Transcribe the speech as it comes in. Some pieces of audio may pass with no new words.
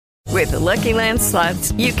With the Lucky Land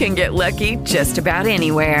Slots, you can get lucky just about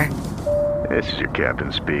anywhere. This is your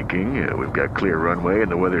captain speaking. We've got clear runway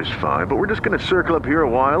and the weather's fine, but we're just going to circle up here a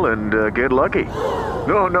while and get lucky.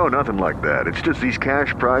 No, nothing like that. It's just these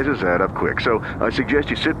cash prizes add up quick. So I suggest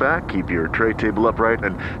you sit back, keep your tray table upright,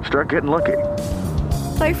 and start getting lucky.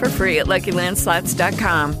 Play for free at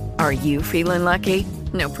LuckyLandSlots.com. Are you feeling lucky?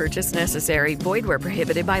 No purchase necessary. Void where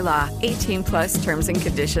prohibited by law. 18 plus terms and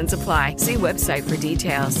conditions apply. See website for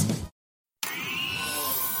details.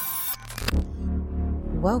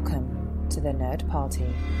 Welcome to the Nerd Party.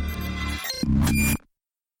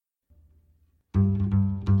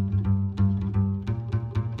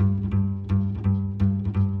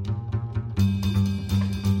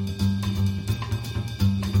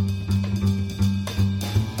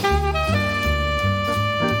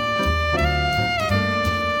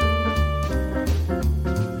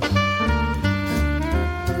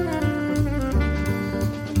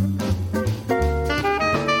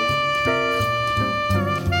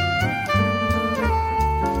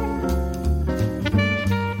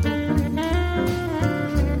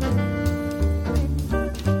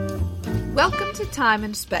 Time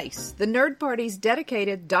and Space, the Nerd Party's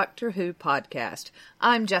dedicated Doctor Who podcast.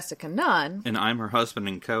 I'm Jessica Nunn. And I'm her husband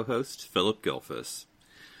and co-host, Phillip Gilfus.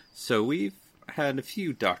 So we've had a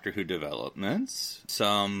few Doctor Who developments,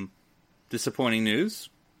 some disappointing news.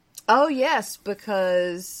 Oh yes,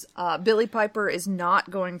 because Billy Piper is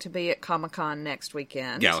not going to be at Comic-Con next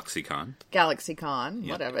weekend. GalaxyCon,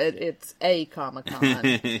 yep. Whatever. It's a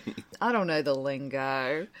Comic-Con. I don't know the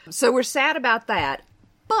lingo. So we're sad about that.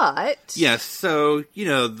 But yes, so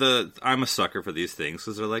I'm a sucker for these things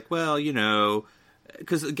because they're like, well,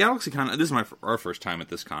 because GalaxyCon, this is our first time at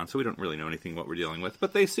this con, so we don't really know anything what we're dealing with.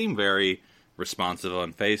 But they seem very responsive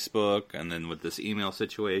on Facebook, and then with this email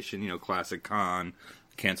situation, classic con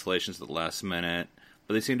cancellations at the last minute.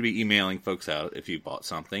 But they seem to be emailing folks out if you bought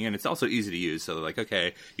something, and it's also easy to use. So they're like,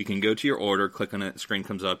 okay, you can go to your order, click on it, screen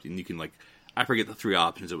comes up, and you can I forget the three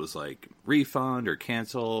options. It was refund or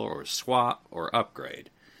cancel or swap or upgrade.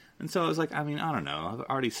 And so I was like, I don't know. I've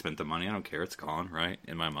already spent the money. I don't care. It's gone, right,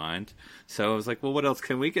 in my mind. So I was like, well, what else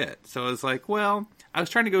can we get? So I was like, well, I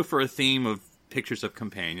was trying to go for a theme of pictures of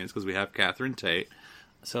companions because we have Catherine Tate.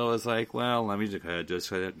 So I was like, well, let me just go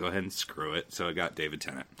ahead and screw it. So I got David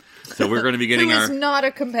Tennant. So we're going to be getting Who is not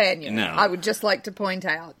a companion, No. I would just like to point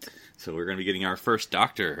out. So we're going to be getting our first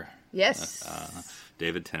Doctor. Yes.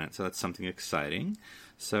 David Tennant. So that's something exciting.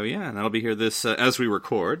 So yeah, and that'll be here this as we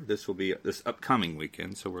record. This will be this upcoming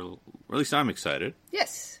weekend. So or at least I'm excited.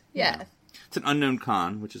 Yes, yeah. It's an unknown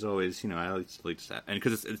con, which is always I like that, and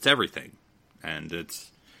because it's everything, and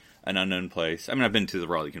it's an unknown place. I've been to the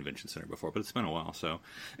Raleigh Convention Center before, but it's been a while, so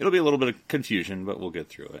it'll be a little bit of confusion, but we'll get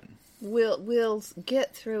through it. We'll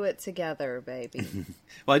get through it together, baby.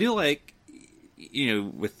 Well, I do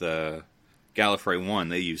with the Gallifrey 1,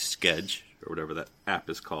 they use Sketch or whatever that app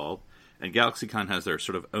is called. And GalaxyCon has their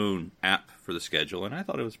sort of own app for the schedule, and I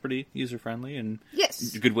thought it was pretty user-friendly and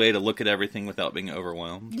a good way to look at everything without being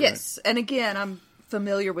overwhelmed. Yes, right? And again, I'm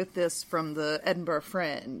familiar with this from the Edinburgh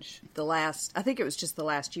Fringe. I think it was just the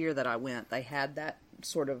last year that I went, they had that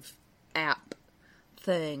sort of app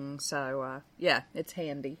thing, so it's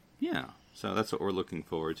handy. Yeah, so that's what we're looking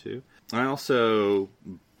forward to. I also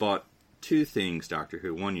bought two things, Doctor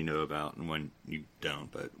Who. One you know about, and one you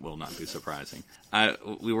don't, but will not be surprising.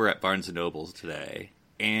 We were at Barnes & Noble's today,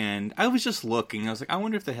 and I was just looking. I was like, I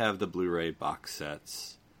wonder if they have the Blu-ray box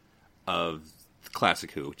sets of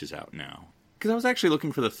Classic Who, which is out now. Because I was actually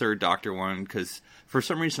looking for the third Doctor one, because for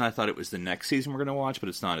some reason I thought it was the next season we're going to watch, but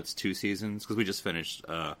it's not. It's 2 seasons, because we just finished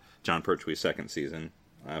Jon Pertwee's second season.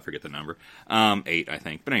 I forget the number. 8, I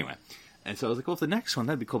think. But anyway. And so I was like, well, if the next one,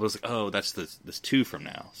 that'd be cool. But I was like, oh, that's this 2 from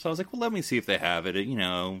now. So I was like, well, let me see if they have it,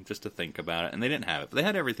 just to think about it. And they didn't have it, but they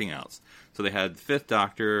had everything else. So they had the 5th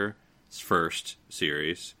Doctor's first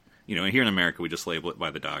series. And here in America, we just label it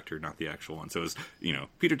by the Doctor, not the actual one. So it was,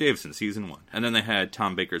 Peter Davison, season 1. And then they had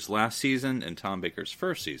Tom Baker's last season and Tom Baker's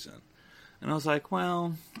first season. And I was like,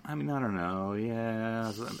 well, I don't know,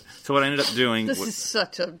 yeah. So what I ended up doing... This is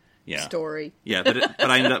such a... story. Yeah, but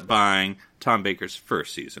I ended up buying Tom Baker's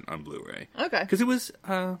first season on Blu-ray. Okay. Because it was,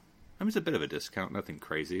 it was a bit of a discount, nothing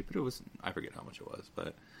crazy, but it was, I forget how much it was,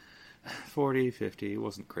 but 40, 50, it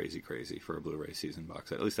wasn't crazy for a Blu-ray season box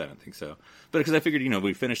set. At least I don't think so. But because I figured,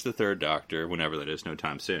 we finished the third Doctor, whenever that is, no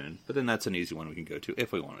time soon. But then that's an easy one we can go to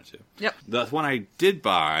if we wanted to. Yep. The one I did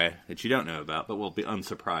buy, that you don't know about, but will be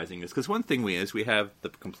unsurprising, is because one thing we have the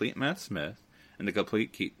complete Matt Smith and the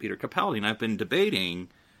complete Peter Capaldi, and I've been debating...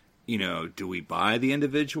 do we buy the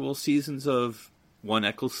individual seasons of 1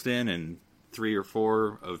 Eccleston and 3 or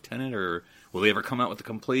 4 of Tennant, or will they ever come out with a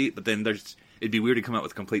complete? But then it'd be weird to come out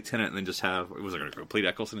with a complete Tennant and then just have, was it going to complete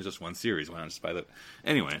Eccleston as just one series? Why not just buy that?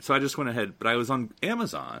 Anyway, so I just went ahead, but I was on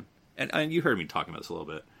Amazon, and you heard me talking about this a little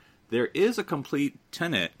bit. There is a complete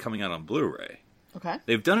Tennant coming out on Blu-ray. Okay.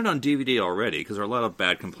 They've done it on DVD already, because there are a lot of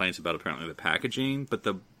bad complaints about apparently the packaging, but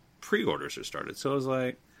the pre-orders are started. So I was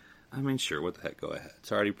like, I mean, sure, what the heck, go ahead.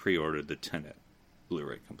 So I already pre-ordered the Tennant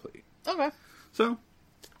Blu-ray complete. Okay. So,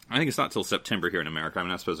 I think it's not till September here in America. I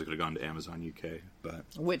mean, I suppose it could have gone to Amazon UK, but...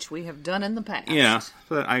 Which we have done in the past. Yeah,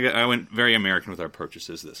 but I went very American with our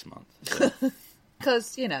purchases this month.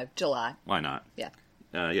 Because, July. Why not? Yeah.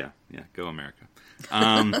 Yeah, go America.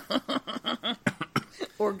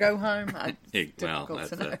 Or go home.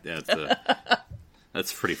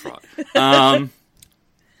 That's pretty fraught.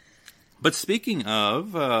 But speaking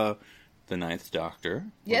of the Ninth Doctor,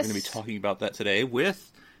 yes. We're going to be talking about that today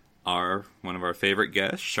with one of our favorite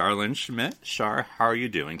guests, Charlene Schmidt. Char, how are you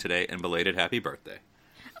doing today? And belated happy birthday.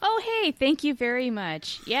 Oh, hey, thank you very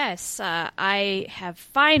much. Yes, I have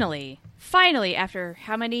finally, after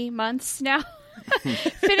how many months now,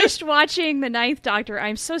 finished watching the Ninth Doctor.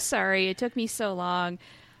 I'm so sorry it took me so long,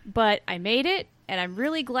 but I made it, and I'm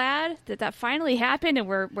really glad that finally happened, and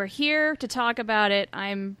we're here to talk about it.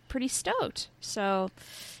 I'm pretty stoked. So,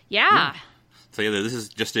 yeah. So, this is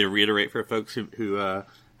just to reiterate for folks who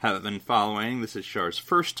haven't been following. This is Char's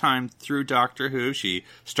first time through Doctor Who. She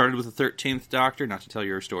started with the 13th Doctor, not to tell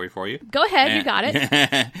your story for you. Go ahead, you got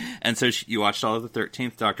it. And so you watched all of the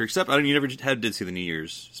 13th Doctor, except you never did see the New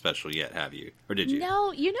Year's special yet, have you? Or did you?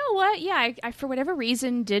 No, you know what? Yeah, I for whatever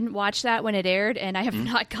reason didn't watch that when it aired, and I have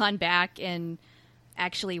not gone back and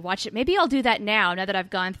actually watched it. Maybe I'll do that now that I've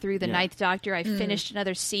gone through the Ninth Doctor. I finished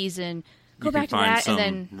another season. Go back to that and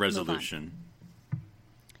then resolution.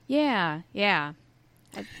 Yeah.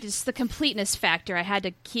 Just the completeness factor. I had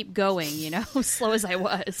to keep going, slow as I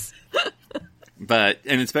was.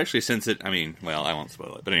 And especially since I won't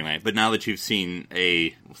spoil it. But anyway, now that you've seen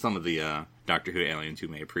some of the Doctor Who aliens who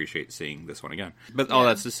may appreciate seeing this one again. But all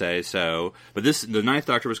that's to say, the Ninth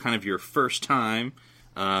Doctor was kind of your first time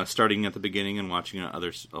starting at the beginning and watching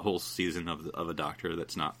a whole season of a Doctor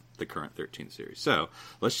that's not the current 13th series. So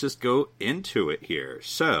let's just go into it here.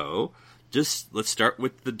 So... let's start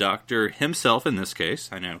with the Doctor himself in this case.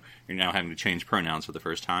 I know you're now having to change pronouns for the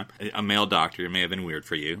first time. A male Doctor may have been weird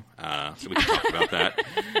for you, so we can talk about that.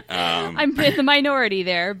 I'm in the minority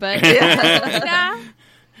there, but...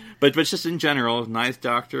 But just in general, Ninth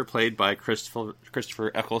Doctor, played by Christopher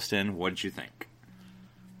Eccleston, what did you think?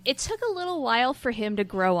 It took a little while for him to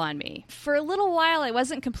grow on me. For a little while, I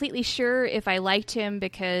wasn't completely sure if I liked him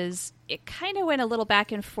because it kind of went a little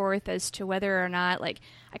back and forth as to whether or not,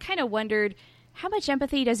 I kind of wondered how much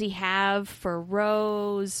empathy does he have for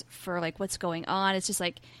Rose, for, what's going on. It's just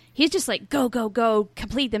he's just go, go, go,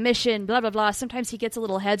 complete the mission, blah, blah, blah. Sometimes he gets a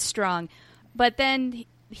little headstrong. But then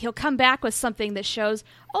he'll come back with something that shows,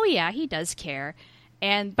 oh, yeah, he does care.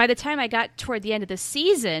 And by the time I got toward the end of the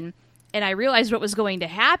season... and I realized what was going to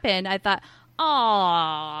happen, I thought,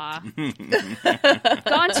 "Aw,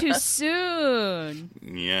 gone too soon."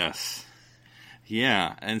 Yes,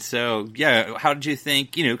 yeah, and so how did you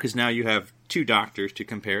think? Because now you have two Doctors to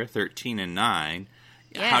compare, 13 and 9.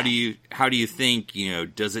 Yeah. How do you think?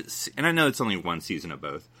 Does it? And I know it's only one season of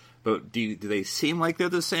both, but do they seem like they're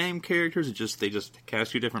the same characters? Or they just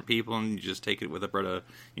cast two different people and you just take it with a bit of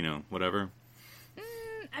whatever.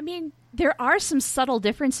 I mean, there are some subtle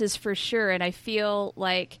differences for sure, and I feel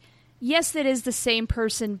yes, it is the same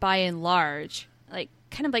person by and large.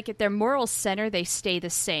 Kind of at their moral center, they stay the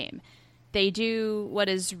same. They do what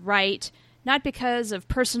is right, not because of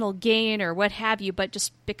personal gain or what have you, but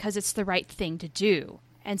just because it's the right thing to do.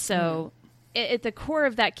 And so, at the core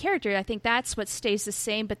of that character, I think that's what stays the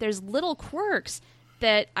same, but there's little quirks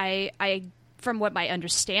that I from what I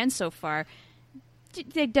understand so far,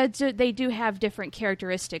 they do have different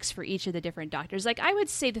characteristics for each of the different Doctors. I would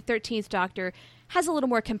say the 13th Doctor has a little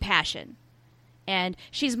more compassion, and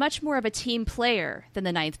she's much more of a team player than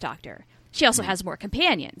the 9th Doctor. She also has more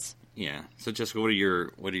companions. Yeah. So, Jessica, what do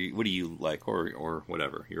you like, or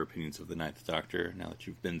whatever your opinions of the 9th Doctor now that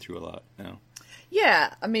you've been through a lot now?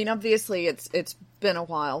 Yeah, I mean, obviously, it's been a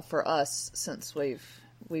while for us since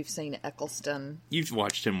we've seen Eccleston. You've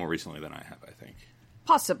watched him more recently than I have, I think.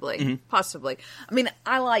 Possibly. I mean,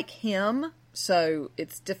 I like him, so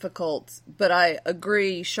it's difficult, but I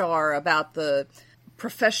agree, Char, about the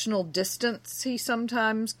professional distance he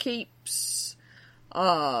sometimes keeps.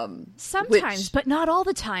 Sometimes, but not all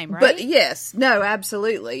the time, right? But yes, no,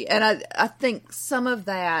 absolutely. And I think some of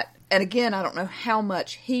that, and again, I don't know how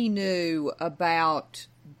much he knew about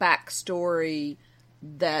backstory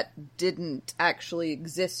that didn't actually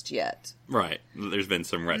exist yet. Right. There's been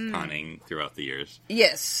some retconning throughout the years.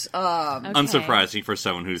 Yes. Okay. Unsurprising for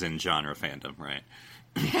someone who's in genre fandom, right?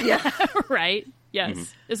 Yeah. Right.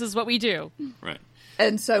 Yes. This is what we do. Right.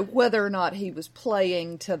 And so whether or not he was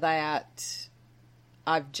playing to that,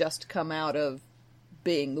 I've just come out of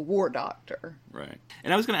being the War Doctor. Right.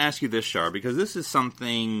 And I was going to ask you this, Char, because this is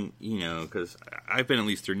something, because I've been at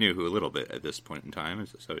least through New Who a little bit at this point in time,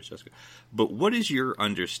 so is Jessica. But what is your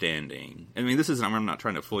understanding? I mean, I'm not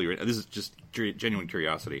trying to fool you. This is just genuine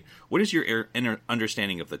curiosity. What is your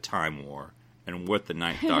understanding of the Time War and what the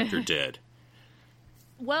Ninth Doctor did?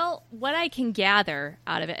 Well, what I can gather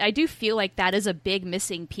out of it, I do feel like that is a big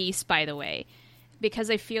missing piece, by the way,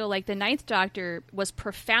 because I feel like the Ninth Doctor was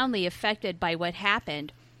profoundly affected by what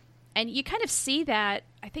happened. And you kind of see that,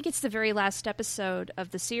 I think it's the very last episode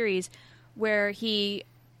of the series, where he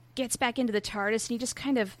gets back into the TARDIS and he just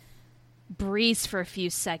kind of breathes for a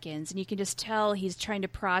few seconds. And you can just tell he's trying to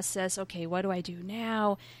process, okay, what do I do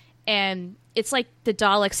now? And it's like the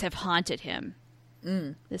Daleks have haunted him.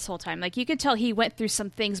 This whole time. Like, you could tell he went through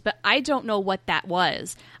some things, but I don't know what that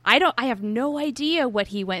was. I have no idea what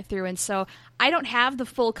he went through, and so I don't have the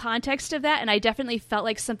full context of that, and I definitely felt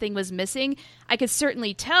like something was missing. I could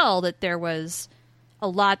certainly tell that there was a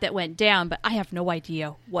lot that went down, but I have no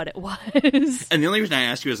idea what it was. And the only reason I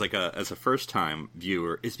ask you as a first-time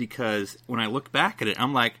viewer is because when I look back at it,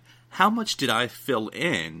 I'm like, how much did I fill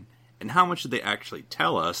in, and how much did they actually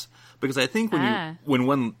tell us? Because I think when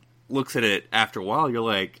one looks at it after a while, you're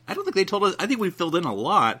like, I don't think they told us. I think we filled in a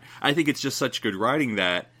lot. I think it's just such good writing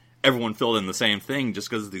that everyone filled in the same thing just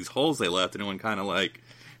because of these holes they left, and everyone kind of like.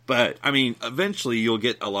 But I mean, eventually you'll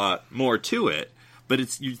get a lot more to it. But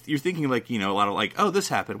it's you're thinking like a lot of like, oh, this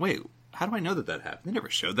happened. Wait, how do I know that happened? They never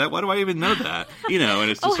showed that. Why do I even know that? And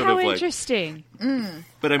it's just sort of like, how interesting.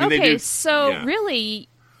 But I mean, okay, really,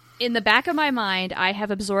 in the back of my mind, I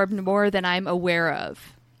have absorbed more than I'm aware of.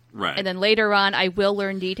 Right. And then later on, I will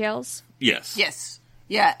learn details? Yes. Yes.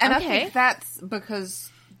 Yeah, and Okay. I think that's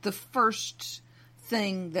because the first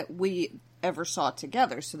thing that we ever saw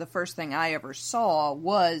together, so the first thing I ever saw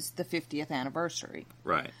was the 50th anniversary.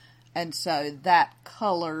 Right. And so that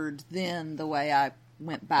colored then the way I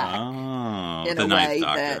went back. Oh, in the a Ninth way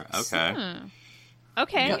Doctor. that's...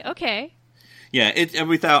 Okay, okay. Yeah,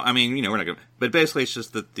 without, I mean, we're not going to... But basically it's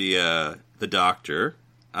just that the Doctor...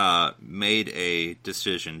 made a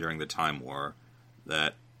decision during the Time War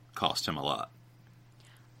that cost him a lot.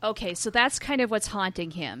 Okay, so that's kind of what's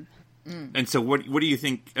haunting him. And so what do you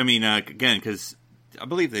think, I mean, again, because I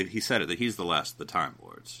believe that he said it, that he's the last of the Time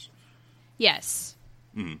Lords. Yes.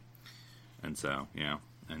 Mm-hmm. And so,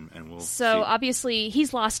 and we'll So, see. obviously,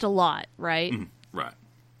 he's lost a lot, right? Mm-hmm. Right.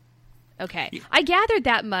 Okay. Yeah. I gathered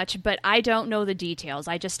that much, but I don't know the details.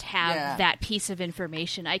 I just have Yeah. that piece of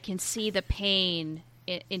information. I can see the pain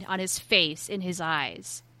on his face, in his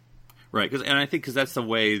eyes. Right, and I think because that's the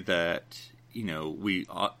way that,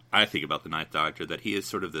 I think about the Ninth Doctor, that he is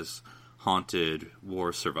sort of this haunted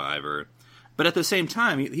war survivor. But at the same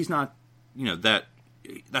time, he's not,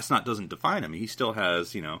 doesn't define him. He still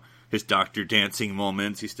has, his Doctor dancing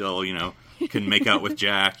moments. He still, can make out with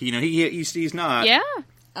Jack. He's not. Yeah.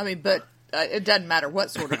 I mean, but it doesn't matter what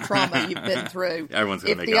sort of trauma you've been through. Everyone's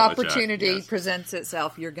going to If make the out with Jack. opportunity Yes. presents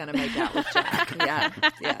itself, you're going to make out with Jack.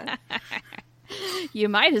 Yeah. You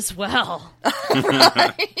might as well.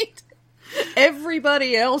 Right?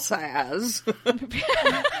 Everybody else has.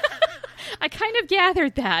 I kind of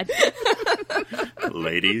gathered that.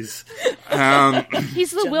 Ladies.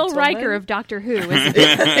 He's the Will Gentlemen. Riker of Doctor Who, isn't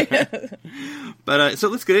he? But so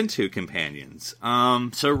let's get into companions.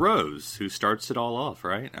 So Rose, who starts it all off,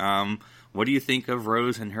 right? What do you think of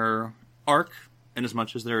Rose and her arc, in as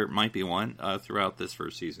much as there might be one throughout this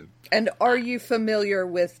first season? And are you familiar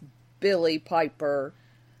with Billie Piper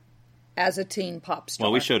as a teen pop star?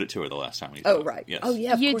 Well, we showed it to her the last time we did. Oh, right. Yes. Oh,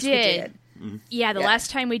 yeah, of You course did. we did. Yeah, the Yeah.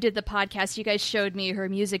 last time we did the podcast, you guys showed me her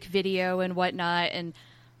music video and whatnot, and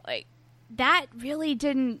like that really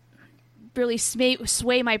didn't really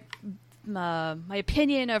sway my my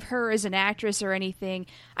opinion of her as an actress or anything.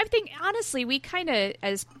 I think honestly, we kind of,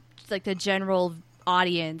 as like the general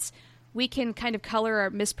audience, we can kind of color our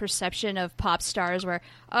misperception of pop stars where,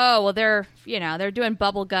 oh, well, they're doing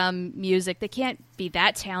bubblegum music. They can't be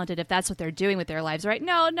that talented if that's what they're doing with their lives, right?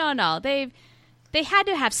 No. They had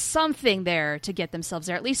to have something there to get themselves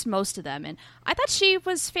there, at least most of them. And I thought she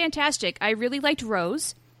was fantastic. I really liked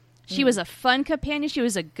Rose. She was a fun companion. She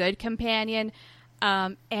was a good companion.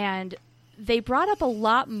 And they brought up a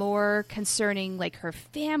lot more concerning, like, her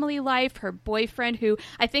family life, her boyfriend, who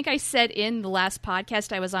I think I said in the last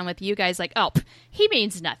podcast I was on with you guys, like, oh, he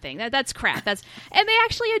means nothing. That's crap. And they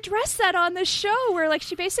actually addressed that on the show, where, like,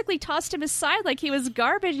 she basically tossed him aside like he was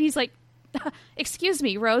garbage, and he's like, excuse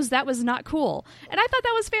me, Rose, that was not cool. And I thought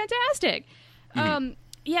that was fantastic.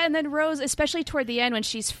 Yeah, and then Rose, especially toward the end, when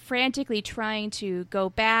she's frantically trying to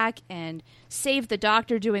go back and save the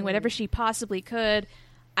Doctor, doing whatever she possibly could,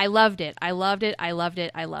 I loved it. I loved it. I loved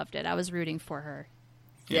it. I loved it. I was rooting for her.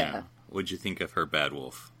 Yeah. What'd you think of her bad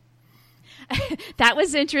wolf? That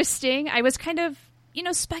was interesting. I was kind of,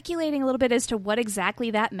 speculating a little bit as to what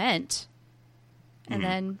exactly that meant. And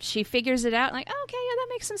then she figures it out, like, oh, okay, yeah, that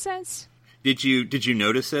makes some sense. Did you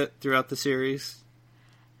notice it throughout the series?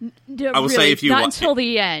 I will say if you not until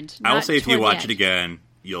the end. I will say if you watch it again,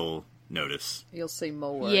 you'll notice. You'll see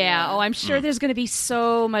more. Yeah. Oh, I'm sure there's going to be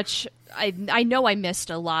so much. I know I missed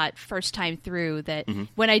a lot first time through that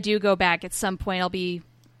when I do go back at some point, I'll be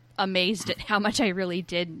amazed at how much I really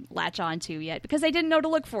did latch onto yet, because I didn't know to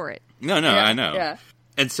look for it. No, yeah, I know. Yeah.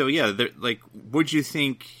 And so, what'd you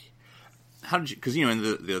think? How did you? Because in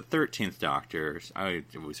the 13th Doctor, I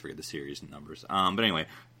always forget the series numbers. But anyway.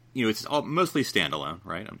 It's all mostly standalone,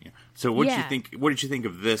 right? So what did you think? What did you think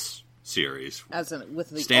of this series? As in, with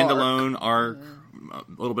the standalone arc, a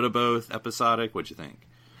little bit of both, episodic. What'd you think?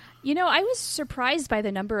 I was surprised by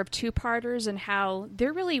the number of two-parters and how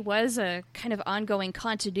there really was a kind of ongoing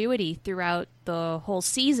continuity throughout the whole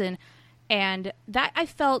season, and that I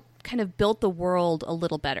felt kind of built the world a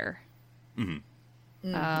little better.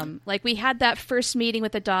 Like we had that first meeting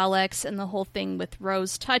with the Daleks and the whole thing with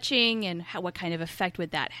Rose touching and what kind of effect would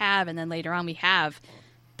that have, and then later on we have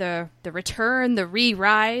the return, the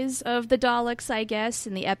re-rise of the Daleks, I guess,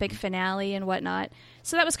 in the epic finale and whatnot.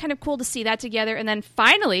 So that was kind of cool to see that together. And then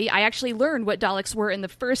finally, I actually learned what Daleks were in the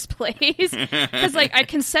first place, because I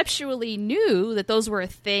conceptually knew that those were a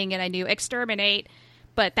thing, and I knew exterminate,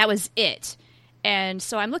 but that was it. And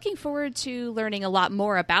so I'm looking forward to learning a lot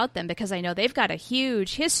more about them, because I know they've got a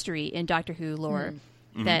huge history in Doctor Who lore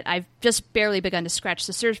that I've just barely begun to scratch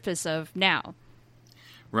the surface of now.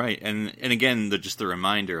 Right, and again, just the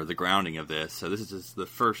reminder, the grounding of this. So this is the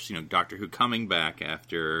first, Doctor Who coming back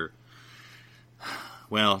after,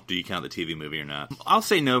 well, do you count the TV movie or not? I'll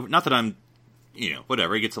say no, not that I'm,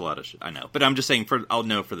 whatever, he gets a lot of shit, I know. But I'm just saying, I'll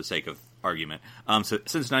know for the sake of argument. So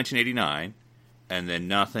since 1989, and then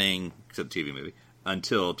nothing except the TV movie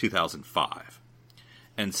until 2005.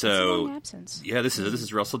 And so, that's a long absence. Yeah, this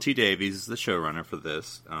is Russell T Davies, the showrunner for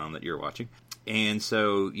this that you're watching. And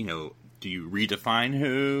so, do you redefine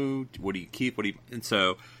who? What do you keep? And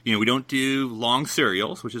so, we don't do long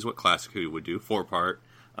serials, which is what Classic Who would do, 4-part.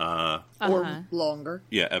 Or longer.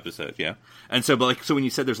 Yeah, episodes, yeah. And so, so when you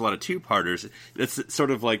said there's a lot of two-parters, that's sort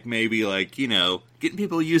of like getting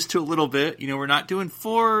people used to a little bit. We're not doing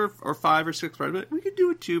 4 or 5 or 6 parts, but we could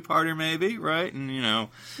do a 2-parter maybe, right? And,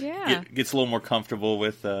 gets a little more comfortable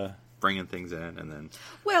with bringing things in, and then...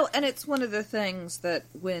 Well, and it's one of the things that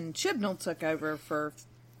when Chibnall took over for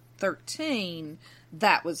 13,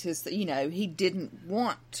 that was his... he didn't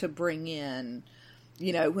want to bring in...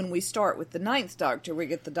 when we start with the 9th Doctor, we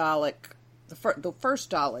get the Dalek, the first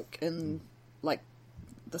Dalek in,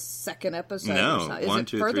 the second episode. No, is 1, it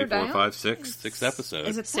 2, further 3, 4, down? 5, 6 episodes.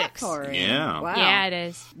 Is it 6? Yeah. Wow. Yeah, it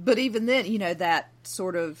is. But even then, that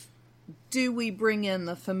sort of, do we bring in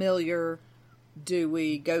the familiar? Do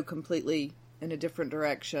we go completely in a different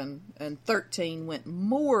direction? And 13 went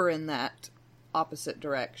more in that opposite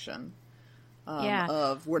direction.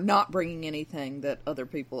 Of we're not bringing anything that other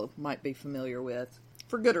people might be familiar with,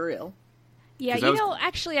 for good or ill. Yeah,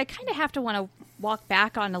 actually, I kind of have to want to walk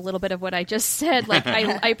back on a little bit of what I just said.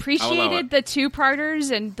 I appreciated the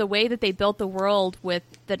two-parters and the way that they built the world with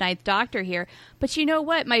the 9th Doctor here. But you know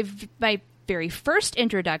what? My very first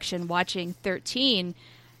introduction, watching 13,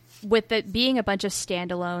 with it being a bunch of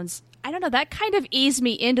standalones, I don't know, that kind of eased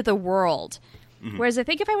me into the world. Whereas I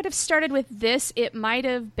think if I would have started with this, it might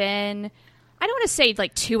have been... I don't want to say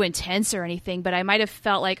too intense or anything, but I might have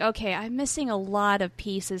felt like, okay, I'm missing a lot of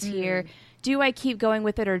pieces here. Do I keep going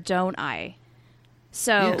with it or don't I?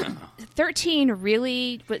 So 13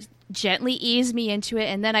 really gently eased me into it,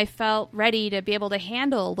 and then I felt ready to be able to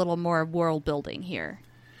handle a little more world building here.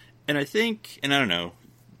 And I think, and I don't know,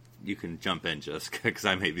 you can jump in just because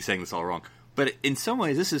I may be saying this all wrong, but in some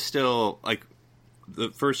ways this is still, the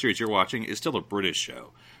first series you're watching is still a British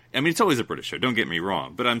show. I mean, it's always a British show, don't get me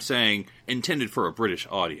wrong, but I'm saying intended for a British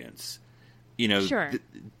audience. Sure.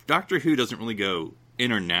 Doctor Who doesn't really go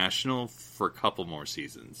international for a couple more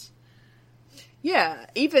seasons. Yeah,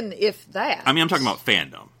 even if that. I mean, I'm talking about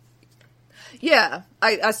fandom. Yeah,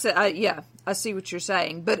 I said, yeah, I see what you're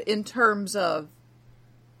saying. But in terms of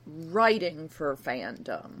writing for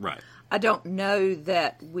fandom, Right. I don't know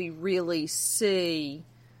that we really see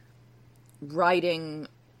writing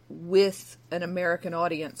with an American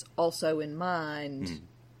audience also in mind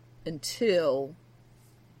until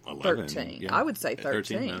 11, 13. yeah. I would say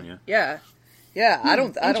 13. No, yeah. Yeah. I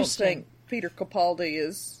don't Interesting. think Peter Capaldi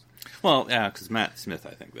is. Well, yeah, because Matt Smith,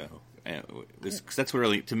 I think, though. Cause that's what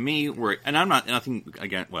really, to me, and I'm not, nothing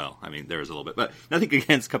against, well, I mean, there is a little bit, but nothing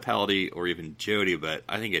against Capaldi or even Jodie, but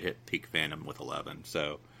I think it hit peak fandom with 11,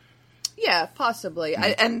 so. Yeah, possibly.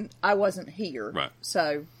 I wasn't here. Right.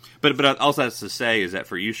 So. But also has to say is that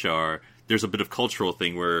for you, Char, there's a bit of cultural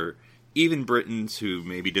thing where even Britons who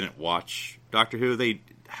maybe didn't watch Doctor Who, they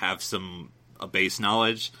have a base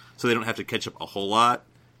knowledge, so they don't have to catch up a whole lot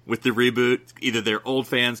with the reboot. Either they're old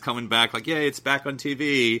fans coming back, like, yay, it's back on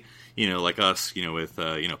TV, like us, with,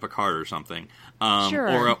 Picard or something.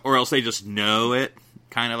 Sure. Or else they just know it,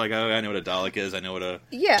 kind of like, oh, I know what a Dalek is, I know what a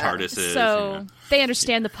TARDIS is. So they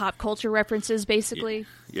understand the pop culture references, basically.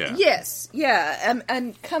 Yeah. Yes, yeah.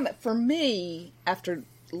 And for me, after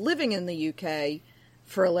living in the UK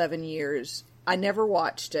for 11 years, I never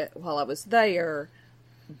watched it while I was there,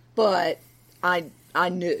 but I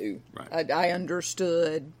knew. Right. I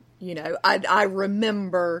understood, I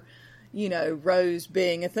remember, Rose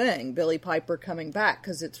being a thing, Billie Piper coming back,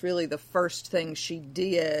 because it's really the first thing she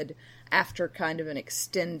did after kind of an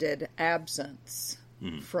extended absence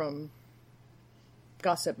from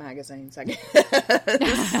gossip magazines, I guess.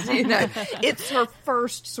 It's her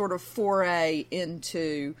first sort of foray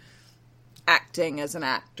into acting as an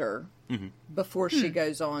actor before she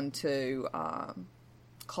goes on to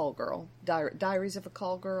Call Girl. Diaries of a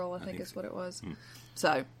Call Girl, I think is what it was.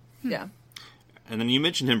 So, yeah. And then you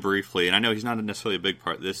mentioned him briefly, and I know he's not necessarily a big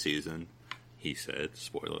part this season, he said,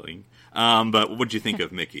 spoiling. But what did you think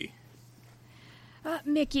of Mickey?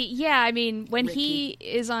 Mickey, yeah, I mean, when he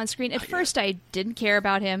is on screen, at first I didn't care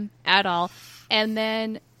about him at all. And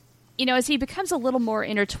then, as he becomes a little more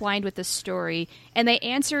intertwined with the story, and they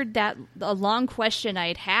answered a long question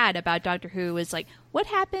I'd had about Doctor Who was like, what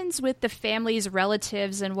happens with the families,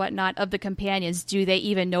 relatives, and whatnot of the companions? Do they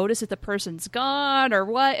even notice if the person's gone or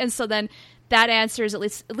what? And so then that answers, at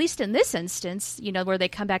least in this instance, where they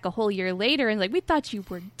come back a whole year later and like, we thought you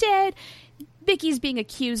were dead. Vicky's being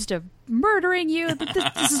accused of murdering you.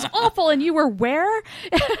 This is awful, and you were where?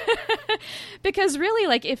 Because really,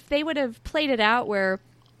 like, if they would have played it out where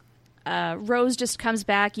Rose just comes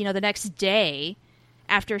back, the next day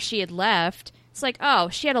after she had left, it's like, oh,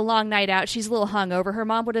 she had a long night out, she's a little hungover, her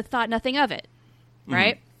mom would have thought nothing of it,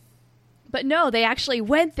 right? But no, they actually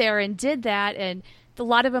went there and did that, and a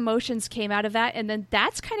lot of emotions came out of that, and then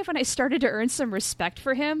that's kind of when I started to earn some respect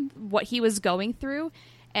for him, what he was going through.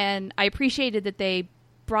 And I appreciated that they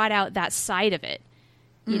brought out that side of it,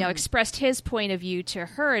 expressed his point of view to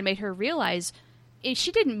her and made her realize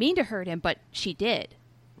she didn't mean to hurt him, but she did.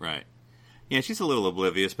 Right. Yeah, she's a little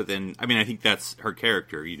oblivious, but then, I mean, I think that's her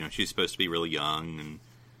character. She's supposed to be really young. And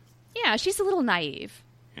yeah, she's a little naive.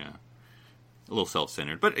 Yeah. A little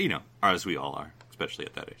self-centered, but, as we all are, especially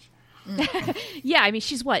at that age. Yeah, I mean,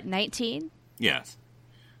 she's what, 19? Yes.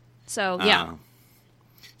 So, yeah.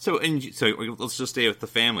 So let's just stay with the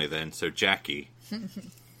family then. So Jackie.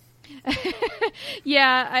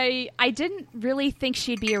 Yeah, I didn't really think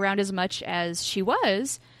she'd be around as much as she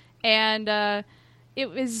was, and it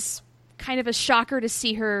was kind of a shocker to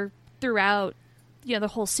see her throughout, the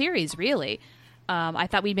whole series, really. I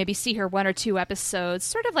thought we'd maybe see her one or two episodes,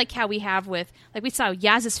 sort of like how we have with, like, we saw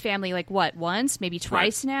Yaz's family, like, once, maybe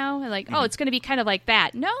twice now? And, like, oh, it's going to be kind of like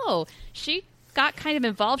that. No, she got kind of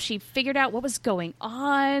involved. She figured out what was going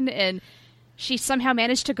on, and she somehow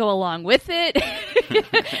managed to go along with it,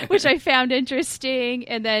 which I found interesting.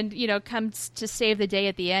 And then, comes to save the day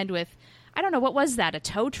at the end with, I don't know, what was that, a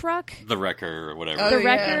tow truck? The Wrecker or whatever. The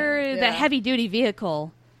Wrecker, the heavy-duty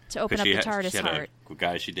vehicle to open up the TARDIS heart. A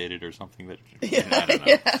guy she dated or something that I don't know.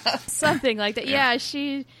 Yeah. Something like that. Yeah,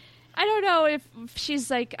 I don't know if she's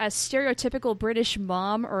like a stereotypical British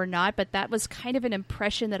mom or not, but that was kind of an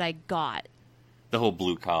impression that I got. The whole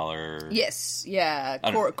blue collar. Yes, yeah.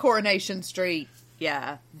 Coronation Street,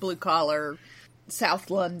 yeah. Blue collar, South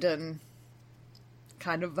London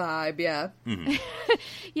kind of vibe, yeah. Mm-hmm.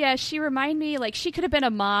 Yeah, she reminded me, like, she could have been a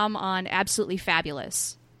mom on Absolutely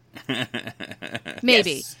Fabulous.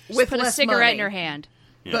 Maybe. Yes, with put a cigarette money in her hand.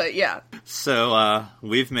 Yeah. But, yeah. So,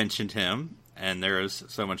 we've mentioned him, and there is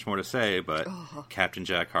so much more to say, but Captain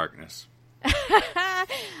Jack Harkness.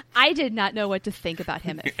 I did not know what to think about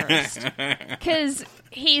him at first. Because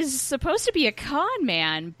he's supposed to be a con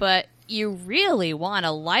man, but you really want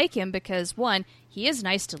to like him because, one, he is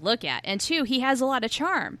nice to look at. And 2, he has a lot of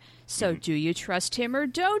charm. So do you trust him or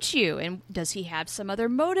don't you? And does he have some other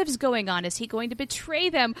motives going on? Is he going to betray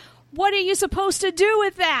them? What are you supposed to do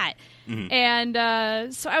with that? Mm-hmm.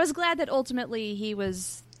 And so I was glad that ultimately he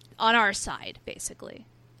was on our side, basically.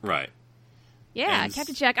 Right. Yeah, And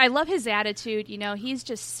Captain Jack, I love his attitude. You know, he's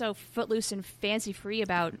just so footloose and fancy-free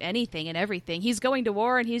about anything and everything. He's going to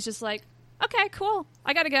war, and he's just like, okay, cool,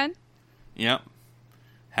 I got a gun. Yep.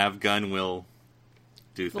 Have gun, will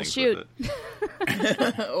do We'll things shoot. with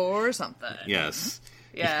it. Or something. Yes.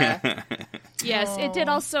 Yeah. Yes, it did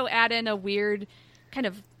also add in a weird kind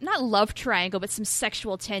of, not love triangle, but some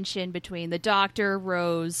sexual tension between the Doctor,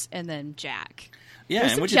 Rose, and then Jack. Yeah,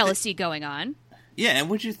 There's and some jealousy going on. Yeah, and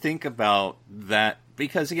what'd you think about that?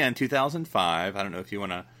 Because, again, 2005, I don't know if you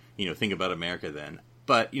want to, think about America then.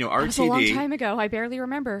 But, RTD... That was a long time ago. I barely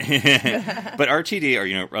remember. But RTD,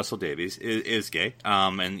 or, Russell Davies, is gay.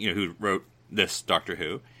 And, who wrote this Doctor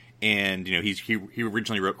Who. And, he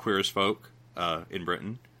originally wrote Queer as Folk in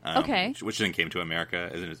Britain. Okay. Which then came to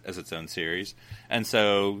America as its own series. And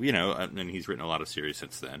so, and he's written a lot of series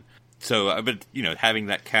since then. So, but, having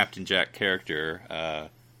that Captain Jack character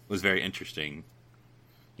was very interesting.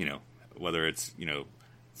 Whether it's,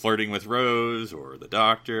 flirting with Rose or the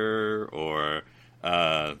Doctor or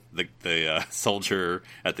the soldier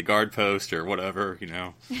at the guard post or whatever,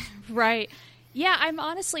 Right. Yeah, I'm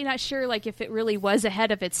honestly not sure, if it really was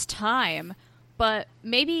ahead of its time. But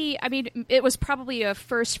maybe, it was probably a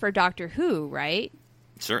first for Doctor Who, right?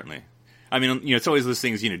 Certainly. It's always those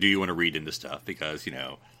things, do you want to read into stuff? Because, you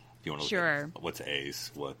want to sure. look at what's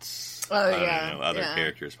Ace, what's other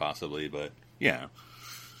characters possibly. But, yeah.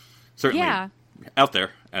 Certainly out there,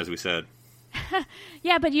 as we said.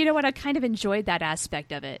 Yeah, but you know what? I kind of enjoyed that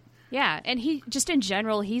aspect of it. Yeah, and he, just in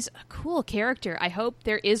general, he's a cool character. I hope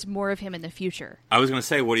there is more of him in the future. I was going to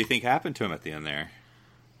say, what do you think happened to him at the end there?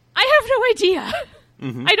 I have no idea.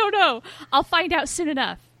 Mm-hmm. I don't know. I'll find out soon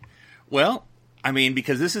enough. Well,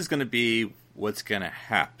 because this is going to be what's going to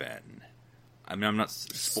happen. I'm not...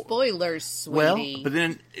 Spoilers, sweetie. Well, but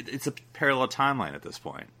then it's a parallel timeline at this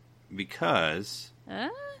point. Because...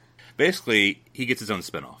 basically, he gets his own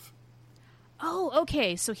spinoff. Oh,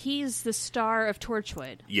 okay. So he's the star of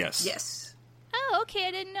Torchwood. Yes. Oh, okay.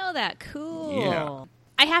 I didn't know that. Cool. Yeah.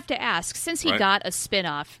 I have to ask, since he got a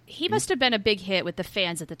spinoff, he must have been a big hit with the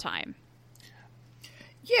fans at the time.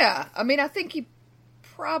 Yeah. I think he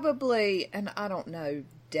probably, and I don't know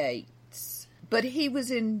dates, but he was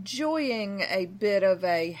enjoying a bit of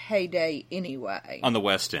a heyday anyway. On the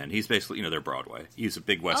West End. He's basically, their Broadway. He's a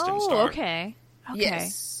big West End star. Okay.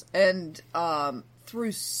 Yes. And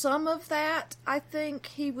through some of that, I think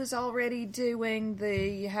he was already doing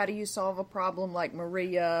the how do you solve a problem like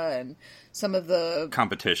Maria and some of the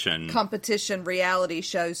competition reality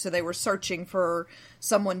shows. So they were searching for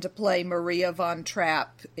someone to play Maria von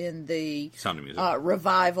Trapp in the Sound of Music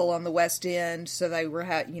revival on the West End. So they were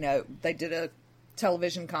they did a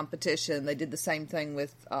television competition. They did the same thing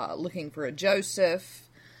with looking for a Joseph.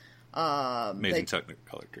 Amazing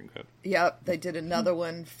Technicolor Dreamcoat. Yep, they did another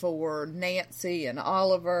one for Nancy and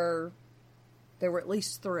Oliver. There were at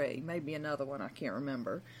least 3, maybe another one, I can't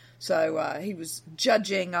remember. So he was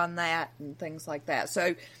judging on that and things like that.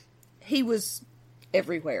 So he was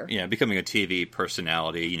everywhere. Yeah, becoming a TV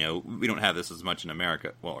personality. We don't have this as much in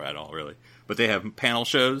America, well, at all, really. But they have panel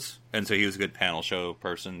shows, and so he was a good panel show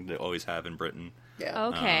person. They always have in Britain. Yeah.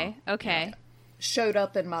 Okay. Yeah. Showed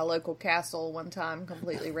up in my local castle one time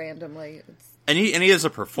completely randomly. And he is a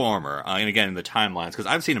performer. And again, in the timelines, because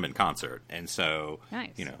I've seen him in concert, and so nice.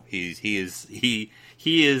 He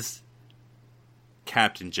is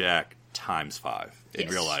Captain Jack times 5 in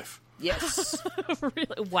real life. Yes.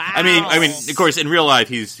 Really? Wow. Of course, in real life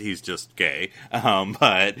he's just gay.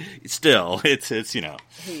 But still, it's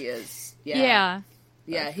he is. Yeah.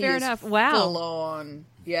 Yeah. He fair is enough. Wow. Full on.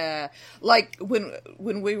 Yeah, like when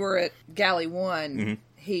we were at Galley 1, mm-hmm.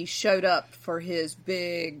 he showed up for his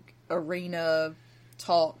big arena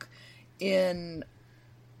talk in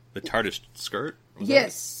the TARDIS skirt.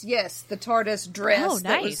 Yes, the TARDIS dress. Oh,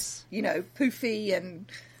 nice. That was, poofy and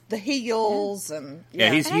the heels and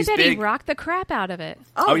he's I bet big. he rocked the crap out of it.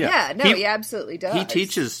 Oh yeah, no, he absolutely does. He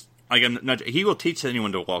teaches. He will teach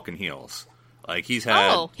anyone to walk in heels. Like he's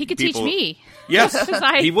had. Oh, he could people, teach me. Yes, because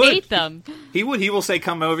I he would. hate them. He would. He will say,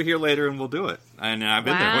 "Come over here later, and we'll do it." And I've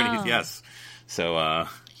been there when he's yes. So,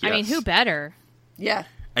 yes. Who better? Yeah,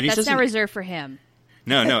 and that's not reserved for him.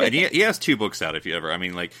 No, and he has 2 books out. If you ever,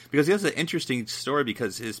 because he has an interesting story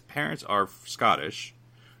because his parents are Scottish,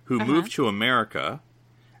 who moved to America,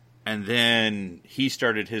 and then he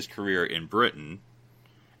started his career in Britain,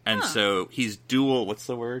 and so he's dual. What's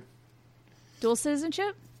the word? Dual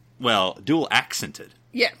citizenship? Well, dual accented.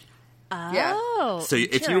 Yeah. Oh, So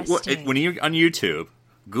if you when you're on YouTube,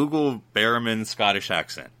 Google Barrowman Scottish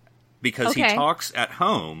accent, because he talks at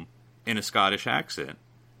home in a Scottish accent,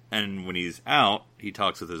 and when he's out, he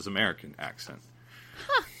talks with his American accent.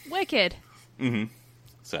 Huh, wicked. Mm-hmm.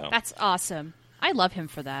 So that's awesome. I love him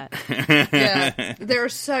for that. Yeah, there are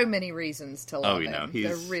so many reasons to love him.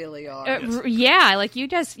 There really are. Yeah, like you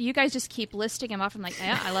guys just keep listing him off. I'm like,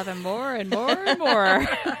 yeah, I love him more and more and more.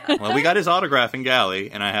 Well, we got his autograph in Galley,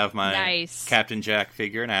 and I have my nice Captain Jack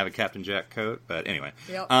figure, and I have a Captain Jack coat. But anyway,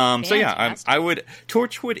 yep. So yeah, I would.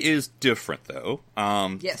 Torchwood is different, though.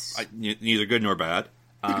 Yes, neither good nor bad.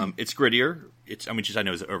 It's grittier. Which I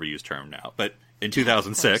know is an overused term now, but in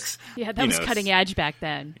 2006, yeah, that was cutting edge back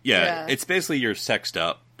then. Yeah, it's basically your sexed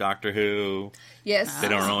up Doctor Who. Yes, they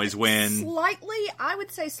don't always win. I would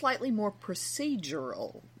say slightly more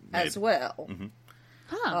procedural as well. Mm-hmm.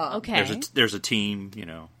 Huh, okay. There's a team,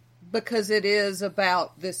 because it is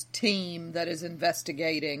about this team that is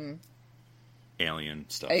investigating alien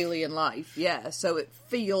stuff, alien life. Yeah, so it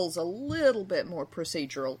feels a little bit more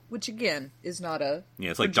procedural, which again is not a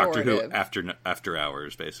it's like Doctor Who after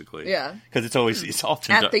hours, basically. Yeah, because it's all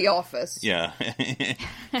at the office. Yeah,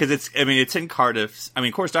 because it's in Cardiff.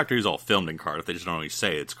 Of course, Doctor Who's all filmed in Cardiff. They just don't always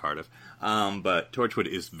say it's Cardiff. But Torchwood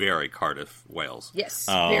is very Cardiff, Wales. Yes,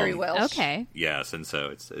 very Welsh. Okay. Yes, and so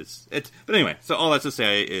it's. But anyway, so all that to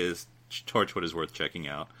say is Torchwood is worth checking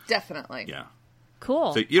out. Definitely. Yeah.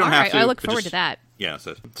 Cool. So you don't have to. I look forward to that. Yeah.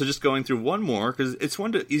 So just going through one more, because it's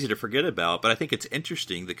easy to forget about, but I think it's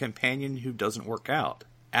interesting. The companion who doesn't work out,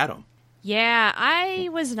 Adam. Yeah, I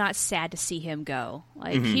was not sad to see him go.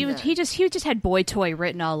 Like he just had boy toy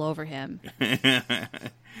written all over him.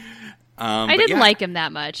 I didn't like him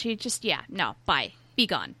that much. He just bye, be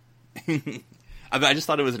gone. I just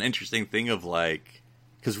thought it was an interesting thing of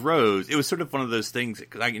because Rose, it was sort of one of those things,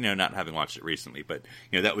 because not having watched it recently, but,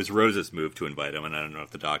 that was Rose's move to invite him, and I don't know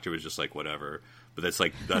if the Doctor was just whatever, but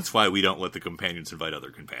that's why we don't let the companions invite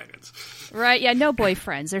other companions. Right, yeah, no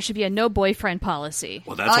boyfriends. There should be a no boyfriend policy.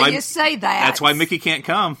 Well, that's why you say that. That's why Mickey can't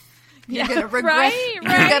come. You're gonna regret. You're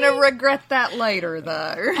gonna regret that later,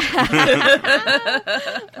 though.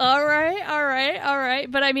 All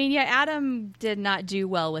right. But Adam did not do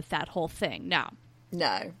well with that whole thing. No,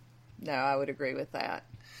 I would agree with that.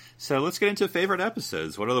 So let's get into favorite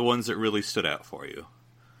episodes. What are the ones that really stood out for you?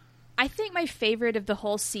 I think my favorite of the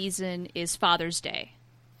whole season is Father's Day.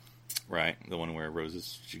 Right, the one where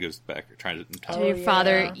she goes back trying to talk to your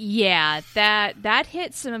father. Yeah, that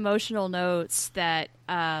hit some emotional notes that.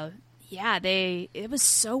 It was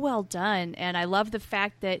so well done, and I love the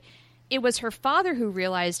fact that it was her father who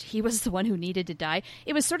realized he was the one who needed to die.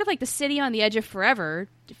 It was sort of like the city on the edge of forever,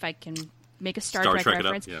 if I can make a Star Trek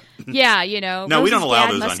reference. Yeah, No, we don't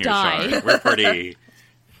allow those on here, Char. We're pretty...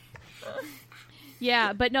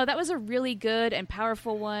 Yeah, but no, that was a really good and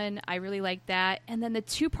powerful one. I really liked that. And then the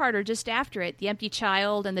two-parter just after it, The Empty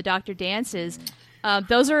Child and The Doctor Dances,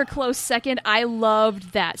 those are a close second. I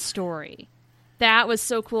loved that story. That was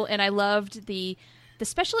so cool, and I loved the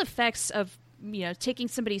special effects of taking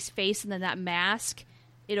somebody's face and then that mask,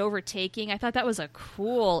 it overtaking. I thought that was a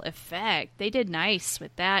cool effect. They did nice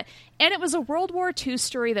with that, and it was a World War II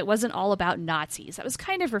story that wasn't all about Nazis. That was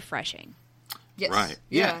kind of refreshing. Yes. Right.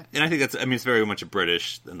 Yeah. And I think that's. It's very much a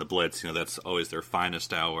British and the Blitz. That's always their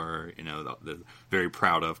finest hour. They're very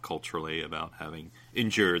proud of culturally about having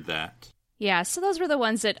endured that. Yeah, so those were the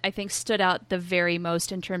ones that I think stood out the very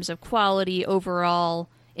most in terms of quality, overall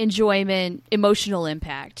enjoyment, emotional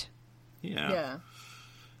impact. Yeah.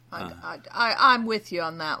 I'm with you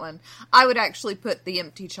on that one. I would actually put The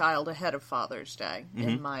Empty Child ahead of Father's Day,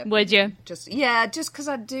 in my opinion. Would you? Just because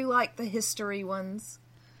I do like the history ones.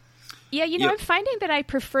 Yeah, I'm finding that I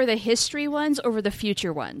prefer the history ones over the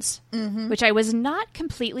future ones, which I was not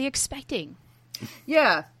completely expecting.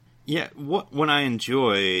 Yeah. Yeah, what I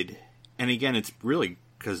enjoyed... And again, it's really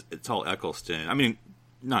because it's all Eccleston.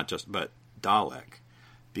 Not just, but Dalek.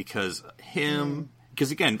 Because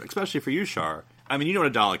because again, especially for you, Char, you know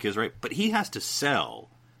what a Dalek is, right? But he has to sell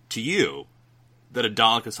to you that a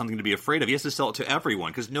Dalek is something to be afraid of. He has to sell it to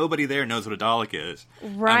everyone because nobody there knows what a Dalek is.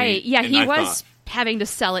 Right. He was having to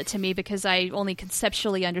sell it to me because I only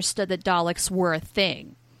conceptually understood that Daleks were a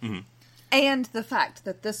thing. Mm-hmm. And the fact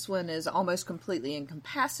that this one is almost completely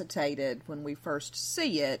incapacitated when we first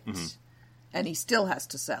see it. Mm-hmm. And he still has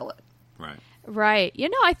to sell it. Right.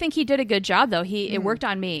 I think he did a good job, though. It worked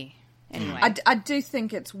on me. Anyway. I do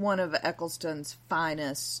think it's one of Eccleston's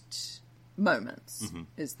finest moments,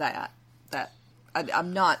 is that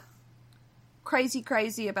I'm not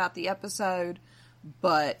crazy about the episode,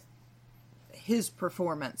 but his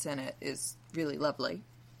performance in it is really lovely.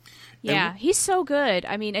 Yeah, he's so good.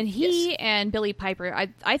 I mean, and he and Billy Piper,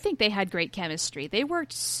 I think they had great chemistry. They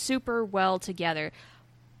worked super well together.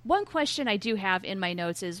 One question I do have in my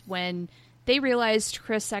notes is when they realized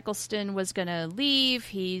Chris Eccleston was going to leave,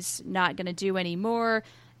 he's not going to do any more,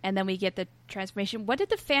 and then we get the transformation. What did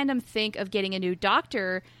the fandom think of getting a new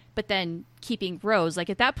Doctor, but then keeping Rose? Like,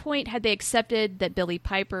 at that point, had they accepted that Billy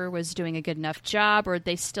Piper was doing a good enough job, or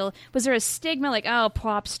they still... Was there a stigma, like, oh,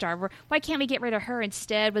 pop star, why can't we get rid of her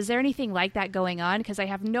instead? Was there anything like that going on? Because I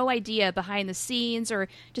have no idea behind the scenes, or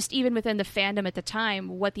just even within the fandom at the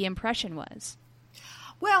time, what the impression was.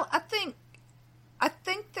 Well, I think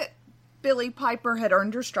that Billy Piper had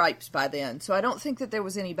earned her stripes by then, so I don't think that there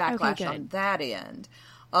was any backlash on that end.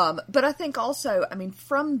 But I think also, I mean,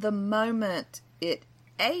 from the moment it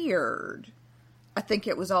aired, I think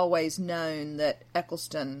it was always known that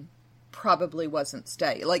Eccleston probably wasn't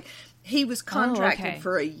staying. Like, he was contracted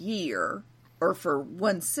for a year or for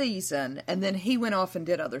one season, and then he went off and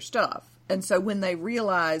did other stuff. And so when they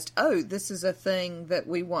realized, oh, this is a thing that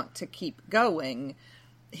we want to keep going,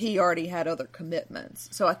 he already had other commitments.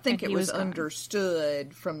 So I think it was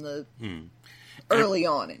understood from the early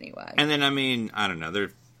on anyway. And then, I mean, I don't know,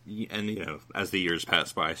 and, you know, as the years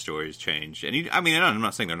pass by, stories change. And, I mean, I'm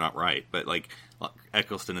not saying they're not right, but, like,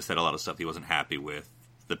 Eccleston has said a lot of stuff he wasn't happy with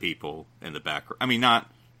the people in the background. I mean, not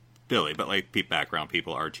Billy, but, like, background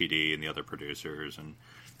people, RTD and the other producers. And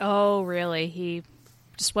oh, really? He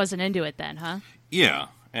just wasn't into it then, huh? Yeah.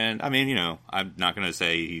 And, I mean, you know, I'm not going to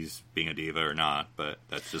say he's being a diva or not, but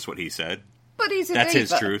that's just what he said. But he's a That's diva.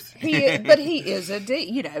 his truth. But he is a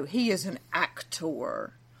diva. You know, he is an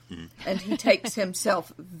actor. And he takes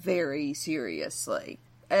himself very seriously.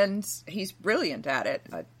 And he's brilliant at it,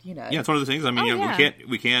 you know. Yeah, it's one of those things. I mean,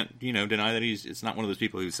 we can't, you know, deny that it's not one of those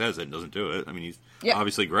people who says it and doesn't do it. I mean, he's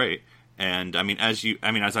obviously great. And, I mean, as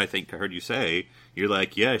I think I heard you say, you're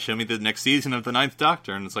like, yeah, show me the next season of the Ninth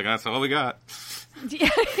Doctor. And it's like, that's all we got.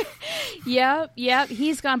 Yeah,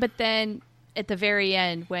 he's gone. But then at the very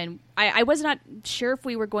end, when I was not sure if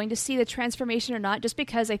we were going to see the transformation or not, just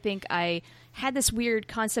because I think I had this weird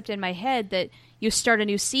concept in my head that you start a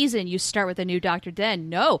new season, you start with a new Doctor then.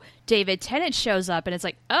 No, David Tennant shows up, and it's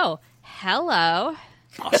like, oh, hello.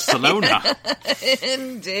 Barcelona.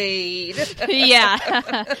 Indeed.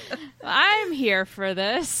 Yeah. I'm here for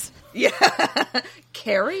this. Yeah.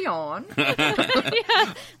 Carry on.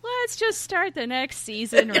 Yeah. Let's just start the next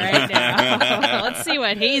season right now. Let's see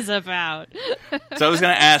what he's about. So I was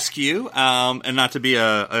going to ask you, and not to be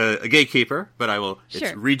a gatekeeper, but I will. Sure.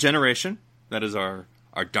 It's regeneration. That is our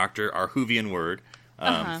doctor, our Whovian word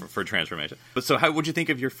for transformation. But so how would you think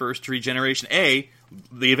of your first regeneration?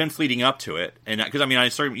 The events leading up to it, and because I mean,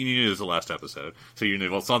 you knew it was the last episode, so you knew,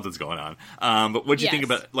 well, something's going on. But what did you think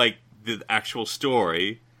about, like, the actual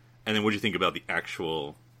story, and then what did you think about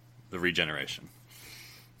the regeneration?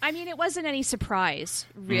 I mean, it wasn't any surprise,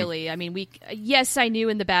 really. I mean, yes, I knew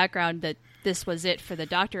in the background that this was it for the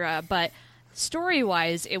Doctor, but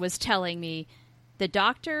story-wise, it was telling me the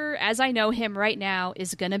Doctor, as I know him right now,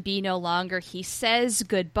 is going to be no longer. He says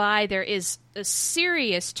goodbye. There is a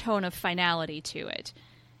serious tone of finality to it.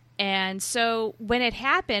 And so when it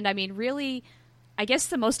happened, I mean, really, I guess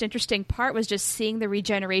the most interesting part was just seeing the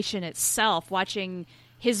regeneration itself, watching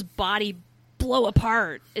his body blow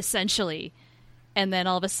apart, essentially. And then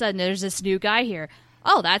all of a sudden, there's this new guy here.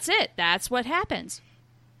 Oh, that's it. That's what happens.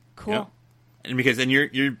 Cool. Yeah. And because then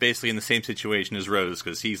you're basically in the same situation as Rose,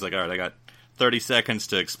 because he's like, all right, I got 30 seconds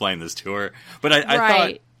to explain this to her. But I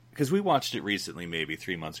thought, because we watched it recently, maybe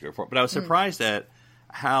 3 months ago, but I was surprised at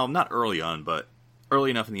how, not early on, but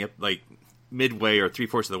early enough in the, like, midway or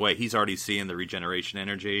 3/4 of the way, he's already seeing the regeneration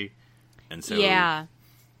energy. And so...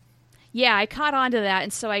 Yeah, I caught on to that,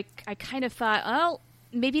 and so I kind of thought, oh,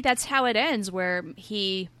 maybe that's how it ends, where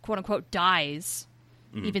he, quote-unquote, dies,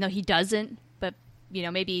 even though he doesn't. But, you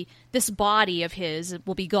know, maybe this body of his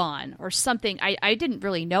will be gone or something. I didn't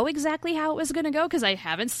really know exactly how it was going to go because I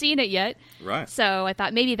haven't seen it yet. Right. So I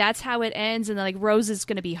thought maybe that's how it ends, and then, like, Rose is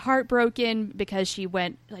going to be heartbroken because she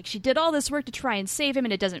did all this work to try and save him,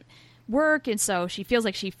 and it doesn't work, and so she feels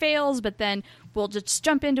like she fails, but then we'll just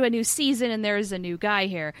jump into a new season, and there's a new guy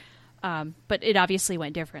here. But it obviously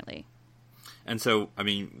went differently. And so, I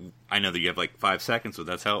mean, I know that you have like 5 seconds, so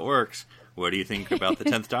that's how it works. What do you think about the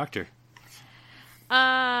 10th Doctor?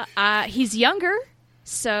 He's younger,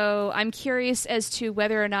 so I'm curious as to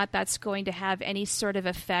whether or not that's going to have any sort of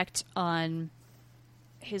effect on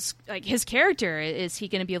his character. Is he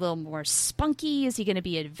going to be a little more spunky? Is he going to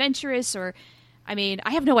be adventurous? Or, I mean,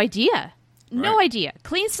 I have no idea. No idea.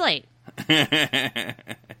 Clean slate.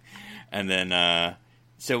 And then,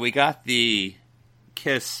 so we got the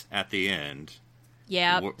kiss at the end.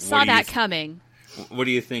 Yeah, saw that coming. What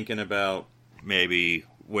are you thinking about maybe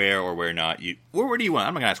where or where not? Where do you want?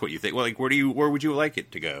 I'm not going to ask what you think. Well, like, where would you like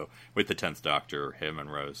it to go with the 10th Doctor, him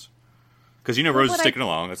and Rose? Because, Rose is sticking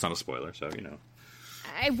along. That's not a spoiler, so,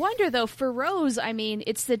 I wonder, though, for Rose, I mean,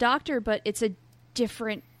 it's the Doctor, but it's a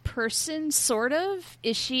different person, sort of.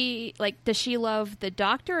 Is she, does she love the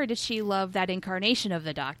Doctor, or does she love that incarnation of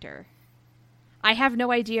the Doctor? I have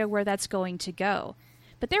no idea where that's going to go.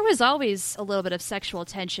 But there was always a little bit of sexual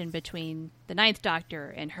tension between the 9th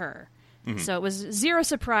Doctor and her. Mm-hmm. So it was zero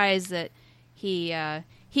surprise that he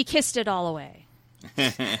kissed it all away.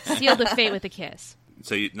 Sealed the fate with a kiss.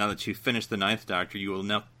 So now that you've finished the 9th Doctor, you will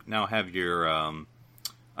now have your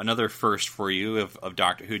another first for you of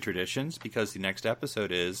Doctor Who traditions, because the next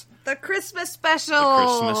episode is the Christmas special.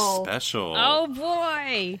 Oh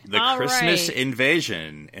boy! The Christmas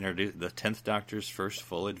invasion. Introduce the 10th Doctor's first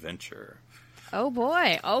full adventure. Oh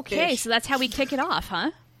boy! Okay, so that's how we kick it off,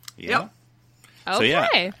 huh? Yeah. Yep.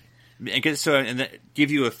 Okay. So, yeah. And give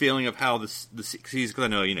you a feeling of how the season, because I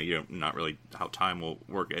know you know not really how time will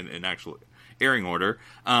work in actual airing order,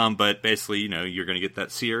 but basically you're going to get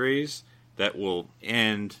that series that will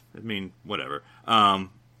end. I mean, whatever.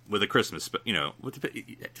 With a Christmas,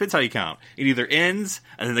 it depends how you count. It either ends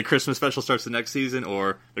and then the Christmas special starts the next season,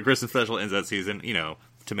 or the Christmas special ends that season.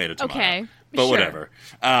 Tomato. Okay, but sure. Whatever.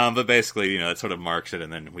 But basically, that sort of marks it,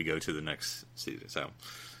 and then we go to the next season. So,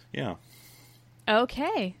 yeah.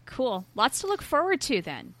 Okay, cool. Lots to look forward to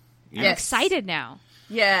then. Yeah. I'm excited now.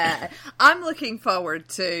 Yeah, I'm looking forward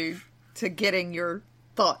to getting your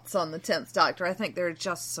thoughts on the 10th Doctor. I think there are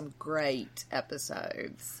just some great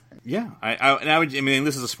episodes. Yeah, I would. I mean,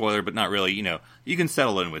 this is a spoiler, but not really. You can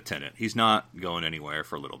settle in with Tennant. He's not going anywhere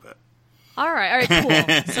for a little bit. All right,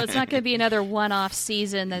 cool. So it's not going to be another one-off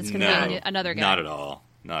season. That's going to be another guy. Not at all.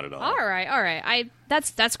 All right.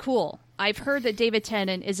 That's cool. I've heard that David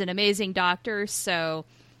Tennant is an amazing Doctor, so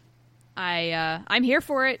I'm here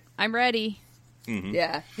for it. I'm ready. Mm-hmm.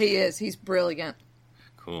 Yeah, he is. He's brilliant.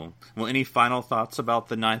 Cool. Well, any final thoughts about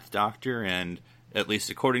the 9th Doctor and, at least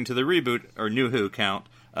according to the reboot or New Who count,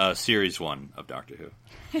 Series 1 of Doctor Who?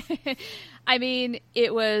 I mean,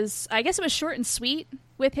 I guess it was short and sweet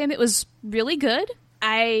with him. It was really good.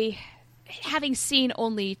 Having seen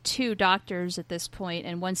only 2 Doctors at this point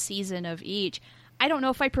and 1 season of each, I don't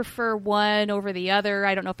know if I prefer one over the other.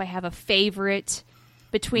 I don't know if I have a favorite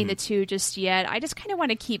between the 2 just yet. I just kind of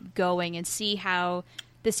want to keep going and see how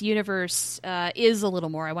this universe is a little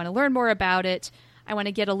more. I want to learn more about it. I want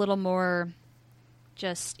to get a little more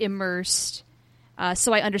just immersed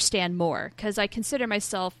so I understand more, because I consider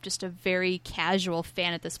myself just a very casual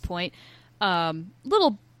fan at this point.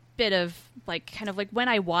 Little bit of kind of when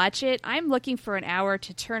I watch it, I'm looking for an hour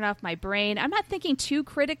to turn off my brain. I'm not thinking too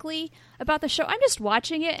critically about the show. I'm just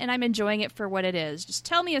watching it and I'm enjoying it for what it is. Just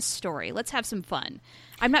tell me a story. Let's have some fun.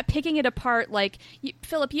 I'm not picking it apart like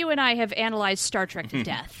Philip, you and I have analyzed Star Trek to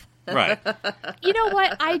death. Right. You know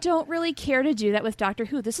what? I don't really care to do that with Doctor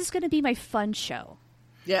Who. This is going to be my fun show.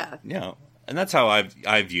 Yeah. Yeah. And that's how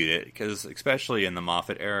I viewed it, because especially in the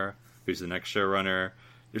Moffat era, who's the next showrunner,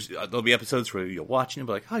 there'll be episodes where you'll watch and you'll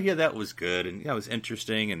be like, oh yeah, that was good, and that was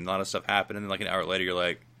interesting, and a lot of stuff happened, and then an hour later you're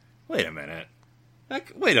like, wait a minute.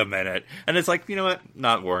 And it's like, you know what?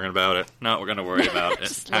 Not worrying about it. Not we're going to worry about it.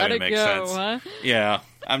 Just let it make go, sense. Huh? Yeah.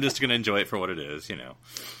 I'm just going to enjoy it for what it is,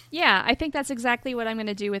 Yeah, I think that's exactly what I'm going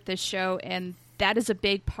to do with this show, and that is a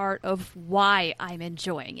big part of why I'm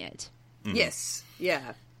enjoying it. Mm-hmm. Yes.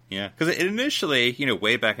 Yeah. Yeah, because it initially,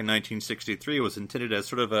 way back in 1963, was intended as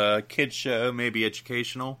sort of a kid's show, maybe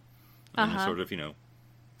educational. And then sort of,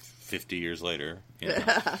 50 years later.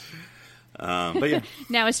 But yeah.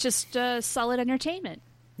 Now it's just solid entertainment.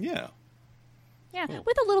 Yeah. Yeah, cool.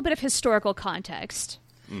 With a little bit of historical context.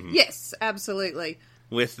 Mm-hmm. Yes, absolutely.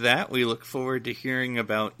 With that, we look forward to hearing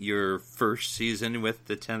about your first season with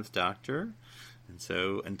the 10th Doctor. And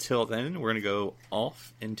so, until then, we're going to go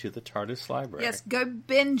off into the TARDIS library. Yes, go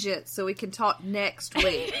binge it so we can talk next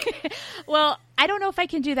week. Well, I don't know if I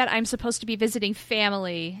can do that. I'm supposed to be visiting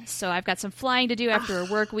family, so I've got some flying to do after a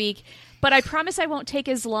work week. But I promise I won't take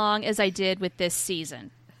as long as I did with this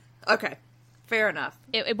season. Okay, fair enough.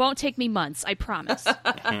 It won't take me months, I promise.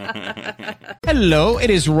 Hello, it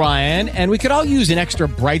is Ryan, and we could all use an extra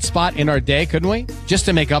bright spot in our day, couldn't we? Just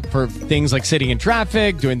to make up for things like sitting in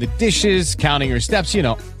traffic, doing the dishes, counting your steps,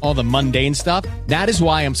 all the mundane stuff. That is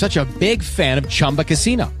why I'm such a big fan of Chumba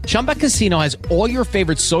Casino. Chumba Casino has all your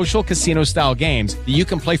favorite social casino-style games that you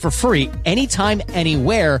can play for free anytime,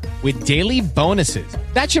 anywhere with daily bonuses.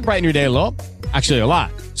 That should brighten your day a little. Actually, a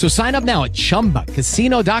lot. So sign up now at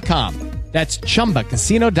ChumbaCasino.com. That's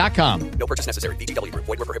ChumbaCasino.com. No purchase necessary. VGW Group.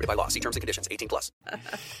 Void where prohibited by law. See terms and conditions. 18+.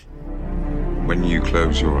 When you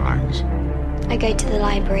close your eyes, I go to the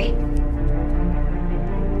library.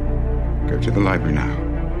 go to the library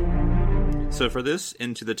now. So for this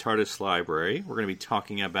Into the TARDIS library, we're going to be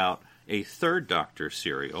talking about a third Doctor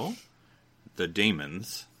serial, the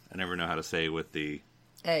Daemons. I never know how to say with the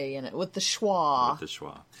A in it, with the schwa. With the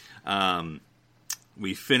schwa.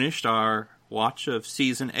 We finished our watch of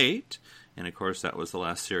Season 8, and of course that was the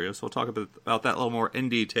last serial, so we'll talk about that a little more in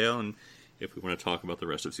detail, and if we want to talk about the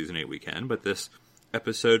rest of Season 8, we can. But this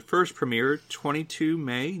episode first premiered 22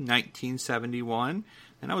 May 1971,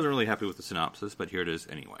 and I wasn't really happy with the synopsis, but here it is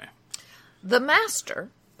anyway. The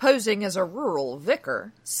Master, posing as a rural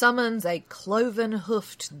vicar, summons a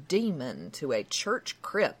cloven-hoofed demon to a church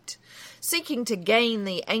crypt. Seeking to gain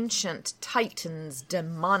the ancient Titan's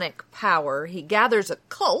demonic power, he gathers a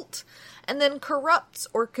cult and then corrupts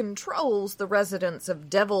or controls the residents of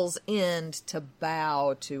Devil's End to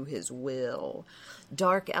bow to his will.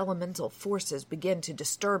 Dark elemental forces begin to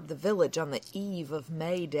disturb the village on the eve of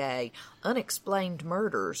May Day. Unexplained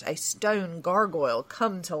murders, a stone gargoyle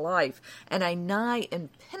come to life, and a nigh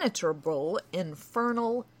impenetrable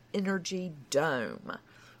infernal energy dome.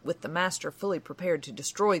 With the Master fully prepared to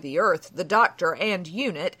destroy the Earth, the Doctor and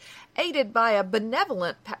unit, aided by a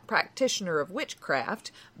benevolent practitioner of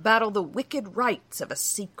witchcraft, battle the wicked rites of a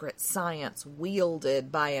secret science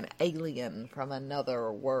wielded by an alien from another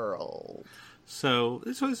world. So,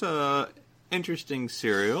 this was a interesting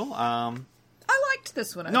serial. I liked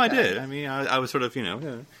this one. I did. I mean, I was sort of,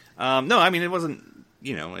 no, I mean, it wasn't,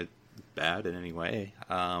 bad in any way.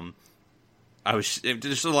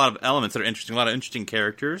 There's a lot of elements that are interesting, a lot of interesting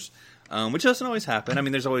characters, which doesn't always happen. I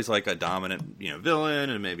mean, there's always, like, a dominant, villain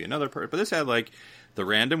and maybe another person. But this had, like, the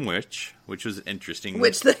random witch, which was interesting.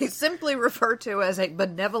 Which they simply refer to as a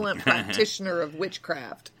benevolent practitioner of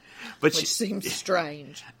witchcraft. Which seems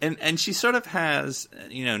strange. And she sort of has,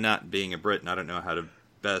 not being a Brit, and I don't know how to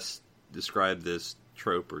best describe this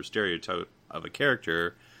trope or stereotype of a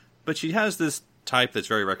character, but she has this type that's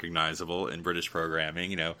very recognizable in British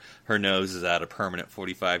programming. Her nose is at a permanent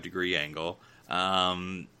 45-degree angle,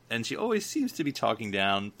 and she always seems to be talking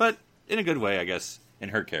down, but in a good way, I guess, in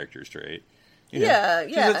her character trait.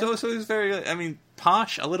 Yeah. So it's very,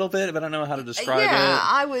 posh a little bit, but I don't know how to describe it.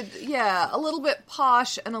 A little bit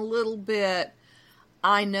posh and a little bit,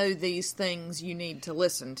 I know these things, you need to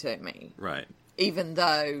listen to me. Right. Even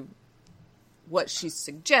though what she's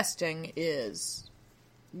suggesting is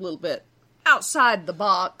a little bit outside the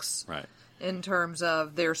box. Right. In terms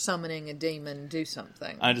of they're summoning a demon, do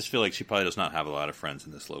something. I just feel like she probably does not have a lot of friends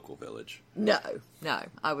in this local village. No,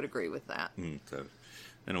 I would agree with that. So,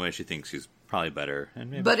 in a way, she thinks she's probably better.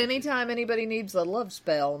 But anytime anybody needs a love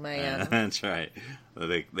spell, man. That's right.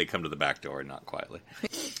 They come to the back door, not quietly.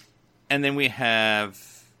 And then we have,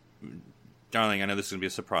 darling, I know this is going to be a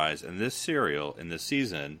surprise. In this serial, in this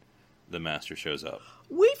season, the Master shows up.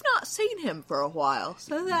 We've not seen him for a while,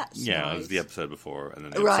 so that's nice. It was the episode before, and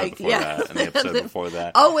then the episode before that, and the episode before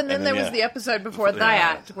that. Oh, and then there was the episode before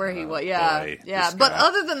that, where he was, But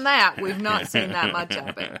other than that, we've not seen that much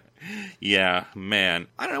of it. Yeah, man.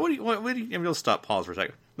 I don't know, what do you we'll stop, pause for a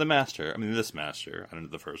second. The Master, this Master, I don't know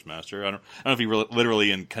the first Master, I don't know if he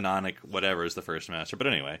literally in canonic whatever is the first Master, but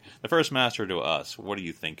anyway, the first Master to us, what do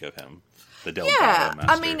you think of him? The Delgado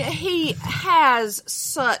Master. He has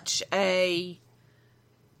such an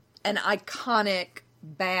iconic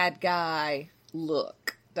bad guy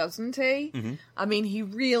look, doesn't he? Mm-hmm. He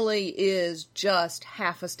really is just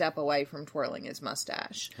half a step away from twirling his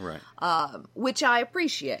mustache. Right. Which I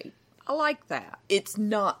appreciate. I like that. It's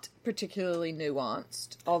not particularly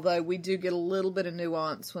nuanced, although we do get a little bit of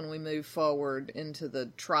nuance when we move forward into the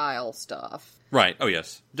trial stuff. Right. Oh,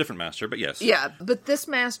 yes. Different Master, but yes. Yeah, but this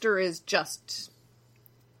Master is just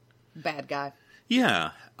bad guy.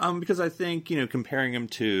 Yeah, because I think, comparing him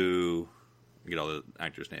to, I get all the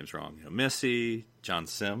actors' names wrong, Missy, John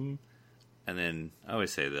Sim, and then I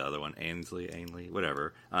always say the other one, Ainley,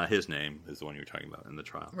 whatever. His name is the one you were talking about in the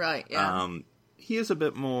trial. Right, yeah. He is a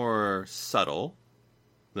bit more subtle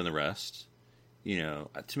than the rest,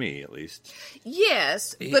 to me at least.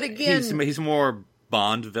 Yes, but again... He's more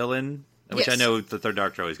Bond villain. Which I know the Third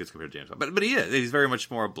Doctor always gets compared to James Bond. But he is. He's very much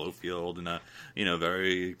more a Blofeld and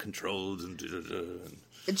very controlled and...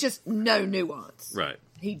 It's just no nuance. Right.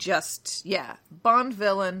 He just, Bond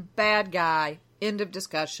villain, bad guy, end of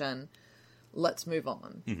discussion, let's move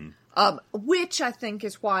on. Mm-hmm. Which I think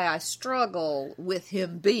is why I struggle with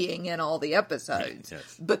him being in all the episodes.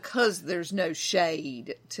 Yes. Because there's no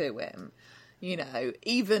shade to him.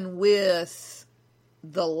 Even with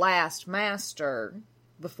the last Master...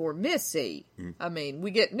 before Missy. I mean,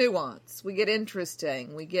 we get nuance, we get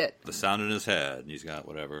interesting, we get... The sound in his head, he's got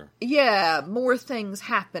whatever. Yeah, more things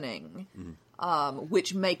happening,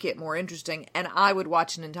 which make it more interesting. And I would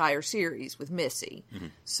watch an entire series with Missy.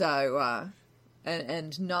 So,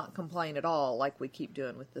 and not complain at all like we keep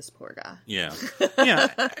doing with this poor guy. Yeah.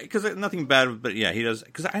 Yeah, because nothing bad, but yeah, he does.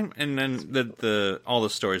 And then all the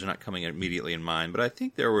stories are not coming immediately in mind, but I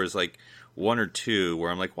think there was like one or two where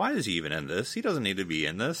I'm like, why is he even in this? He doesn't need to be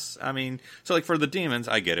in this. I mean, so like for the Demons,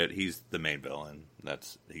 I get it. He's the main villain.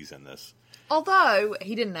 He's in this. Although,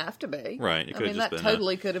 he didn't have to be. Right. I mean, that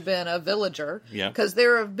totally could have been a villager. Yeah. Because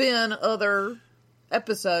there have been other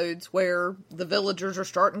episodes where the villagers are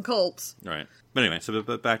starting cults. Right. But anyway,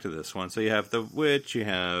 but back to this one. So you have the witch, you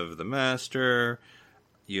have the master,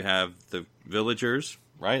 you have the villagers,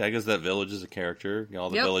 right? I guess that village is a character. All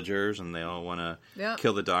the villagers, and they all want to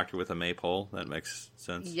kill the doctor with a maypole. That makes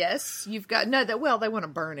sense. Yes. You've got... No, they want to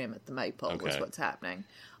burn him at the maypole is what's happening.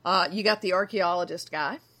 You got the archaeologist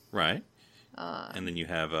guy. Right. And then you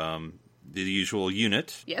have the usual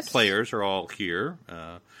unit. Yes. Players are all here.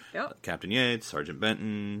 Captain Yates, Sergeant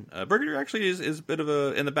Benton. Brigadier actually is a bit of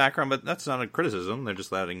in the background, but that's not a criticism. They're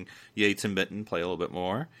just letting Yates and Benton play a little bit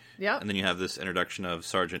more. Yeah. And then you have this introduction of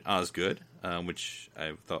Sergeant Osgood, which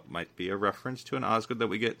I thought might be a reference to an Osgood that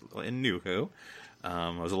we get in New Who. I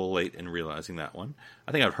was a little late in realizing that one.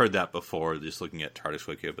 I think I've heard that before, just looking at TARDIS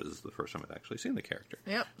Wiki, but this is the first time I've actually seen the character.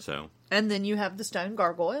 Yep. So. And then you have the stone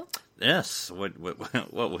gargoyle. Yes. What'd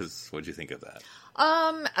you think of that?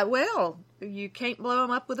 Well, you can't blow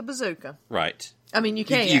him up with a bazooka. Right. I mean, you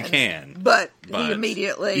can. You can. But he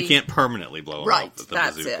immediately... You can't permanently blow him up with a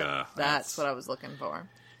bazooka. That's it. That's what I was looking for.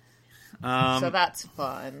 So that's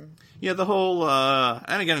fun. Yeah, the whole...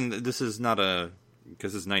 and again, this is not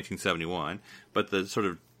because it's 1971, but the sort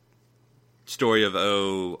of story of,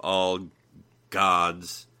 all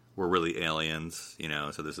gods were really aliens,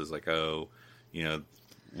 so this is like, what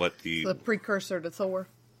the... The precursor to Thor.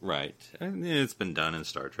 Right. And it's been done in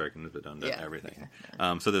Star Trek, and it's been done to everything.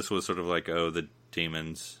 Yeah. So this was sort of like, the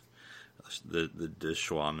demons, the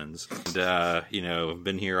Schwamans, and, have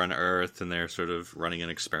been here on Earth, and they're sort of running an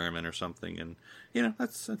experiment or something, and,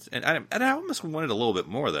 that's and I almost wanted a little bit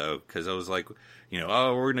more, though, because I was like,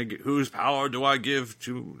 we're going to whose power do I give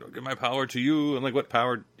my power to you? And, like, what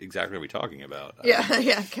power exactly are we talking about?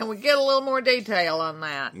 Yeah. Can we get a little more detail on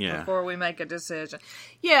that before we make a decision?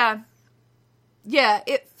 Yeah. Yeah,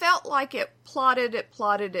 it felt like it plotted, then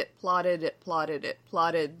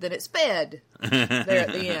it sped there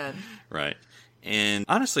at the end. Right. And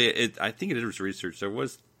honestly, I think it was research. There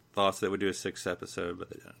was thoughts that would do a 6th episode, but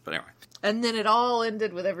they didn't. But anyway. And then it all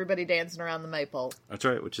ended with everybody dancing around the maypole. That's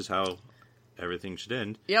right, which is how everything should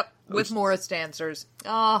end. Yep, with Morris dancers.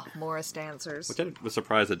 Oh, Morris dancers. Which I was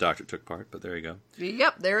surprised the doctor took part, but there you go.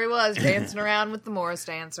 Yep, there he was, dancing around with the Morris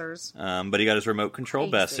dancers. But he got his remote control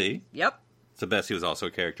Bessie. Yep. So Bessie was also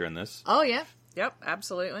a character in this. Oh, yeah. Yep,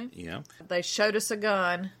 absolutely. Yeah. They showed us a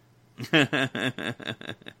gun in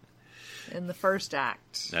the first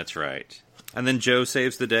act. That's right. And then Jo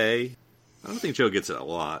saves the day. I don't think Jo gets it a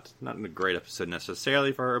lot. Not in a great episode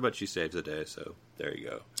necessarily for her, but she saves the day, so there you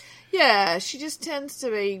go. Yeah, she just tends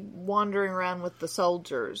to be wandering around with the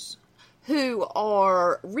soldiers, who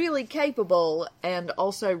are really capable and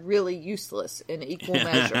also really useless in equal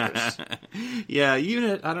measures. Yeah,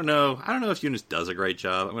 Unit, I don't know if Unit does a great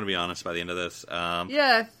job. I'm going to be honest by the end of this.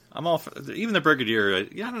 Yeah. I'm all even the Brigadier, I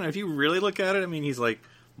don't know, if you really look at it, I mean, he's like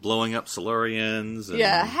blowing up Silurians. And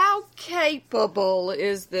yeah, how capable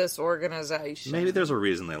is this organization? Maybe there's a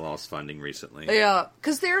reason they lost funding recently. Yeah,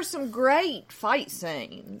 because there are some great fight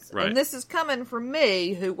scenes. Right. And this is coming from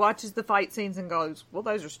me, who watches the fight scenes and goes, well,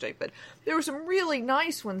 those are stupid. There were some really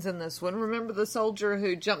nice ones in this one. Remember the soldier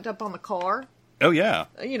who jumped up on the car? Oh, yeah.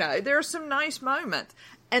 There are some nice moments.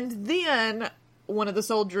 And then one of the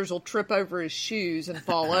soldiers will trip over his shoes and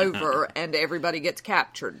fall over, and everybody gets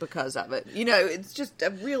captured because of it. It's just a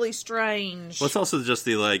really strange... Well, it's also just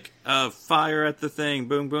the, fire at the thing,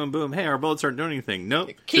 boom, boom, boom. Hey, our bullets aren't doing anything. Nope.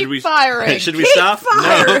 Keep firing. Should we stop?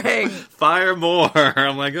 Firing. No. Fire more.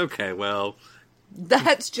 I'm like, okay, well...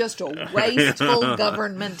 That's just a wasteful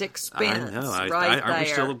government expense. I know. Right aren't we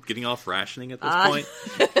there. still getting off rationing at this point?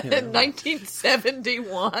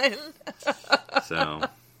 1971. So...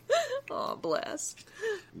 Oh, bless.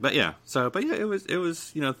 But yeah, it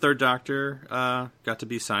was Third Doctor got to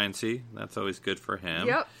be sciencey. That's always good for him.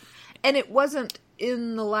 Yep. And it wasn't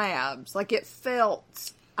in the labs. Like, it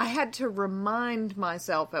felt... I had to remind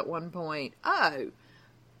myself at one point,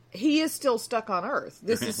 he is still stuck on Earth.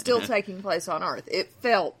 This is still taking place on Earth. It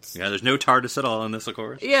felt... Yeah, there's no TARDIS at all in this, of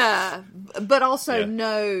course. Yeah, but also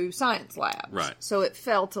no science labs. Right. So it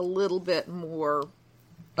felt a little bit more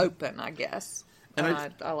open, I guess.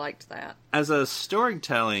 And I liked that. As a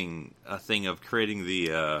storytelling thing of creating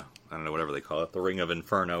the, I don't know, whatever they call it, the Ring of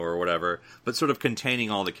Inferno or whatever, but sort of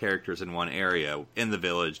containing all the characters in one area, in the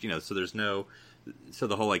village, so there's no... So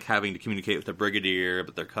the whole, like, having to communicate with the Brigadier,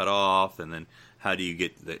 but they're cut off, and then how do you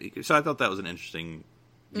get the... So I thought that was an interesting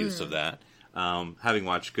use of that. Having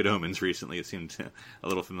watched Good Omens recently, it seemed a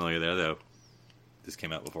little familiar there, though this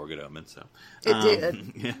came out before Good Omens, so... It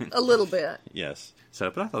did. A little bit. Yes. So,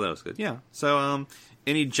 but I thought that was good, yeah. So,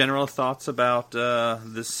 any general thoughts about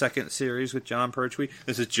this second series with Jon Pertwee?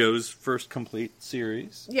 This is Joe's first complete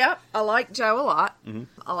series. Yep, I like Joe a lot. Mm-hmm.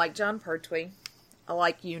 I like Jon Pertwee. I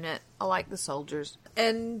like Unit. I like the soldiers.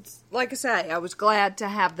 And, like I say, I was glad to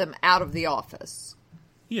have them out of the office.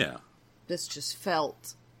 Yeah. This just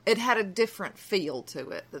felt... It had a different feel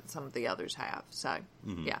to it than some of the others have. So,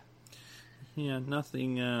 yeah. Yeah,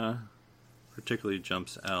 nothing particularly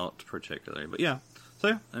jumps out particularly. But, yeah. So,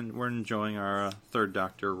 yeah, and we're enjoying our Third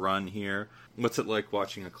Doctor run here. What's it like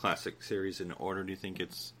watching a classic series in order? Do you think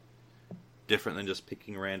it's different than just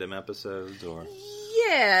picking random episodes, or...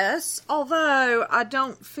 Yes, although I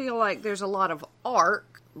don't feel like there's a lot of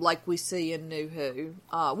arc like we see in New Who,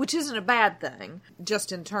 which isn't a bad thing,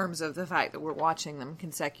 just in terms of the fact that we're watching them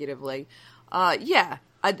consecutively.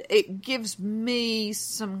 It gives me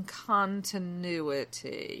some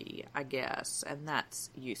continuity, I guess, and that's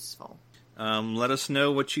useful. Let us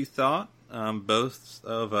know what you thought, both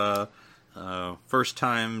of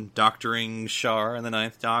first-time doctoring Char and the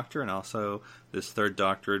Ninth Doctor, and also this Third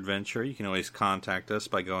Doctor adventure. You can always contact us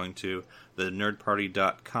by going to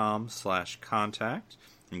thenerdparty.com/contact.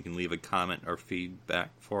 You can leave a comment or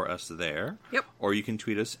feedback for us there. Yep. Or you can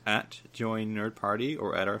tweet us at Join Nerd Party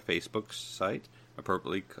or at our Facebook site,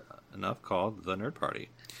 appropriately enough called The Nerd Party.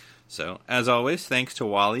 So, as always, thanks to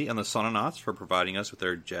Wally and the Sononauts for providing us with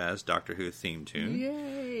their jazz Doctor Who theme tune.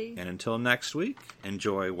 Yay! And until next week,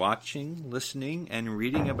 enjoy watching, listening, and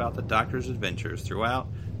reading about the Doctor's adventures throughout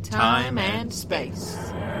time and space.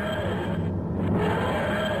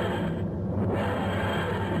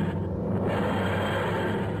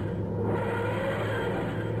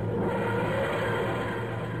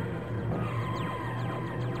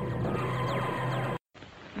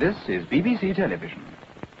 This is BBC Television.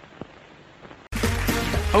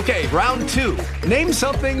 Okay, round two. Name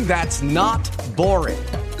something that's not boring.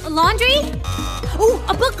 A laundry? Ooh,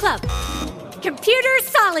 a book club. Computer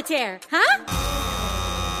solitaire, huh?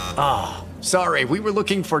 Ah, sorry, we were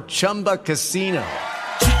looking for Chumba Casino.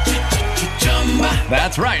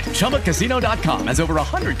 That's right, ChumbaCasino.com has over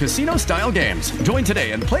 100 casino-style games. Join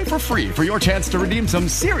today and play for free for your chance to redeem some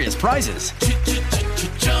serious prizes.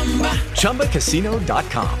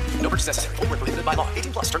 ChumbaCasino.com. No purchase necessary. Void where prohibited by law.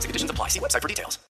 18+ terms and conditions apply. See website for details.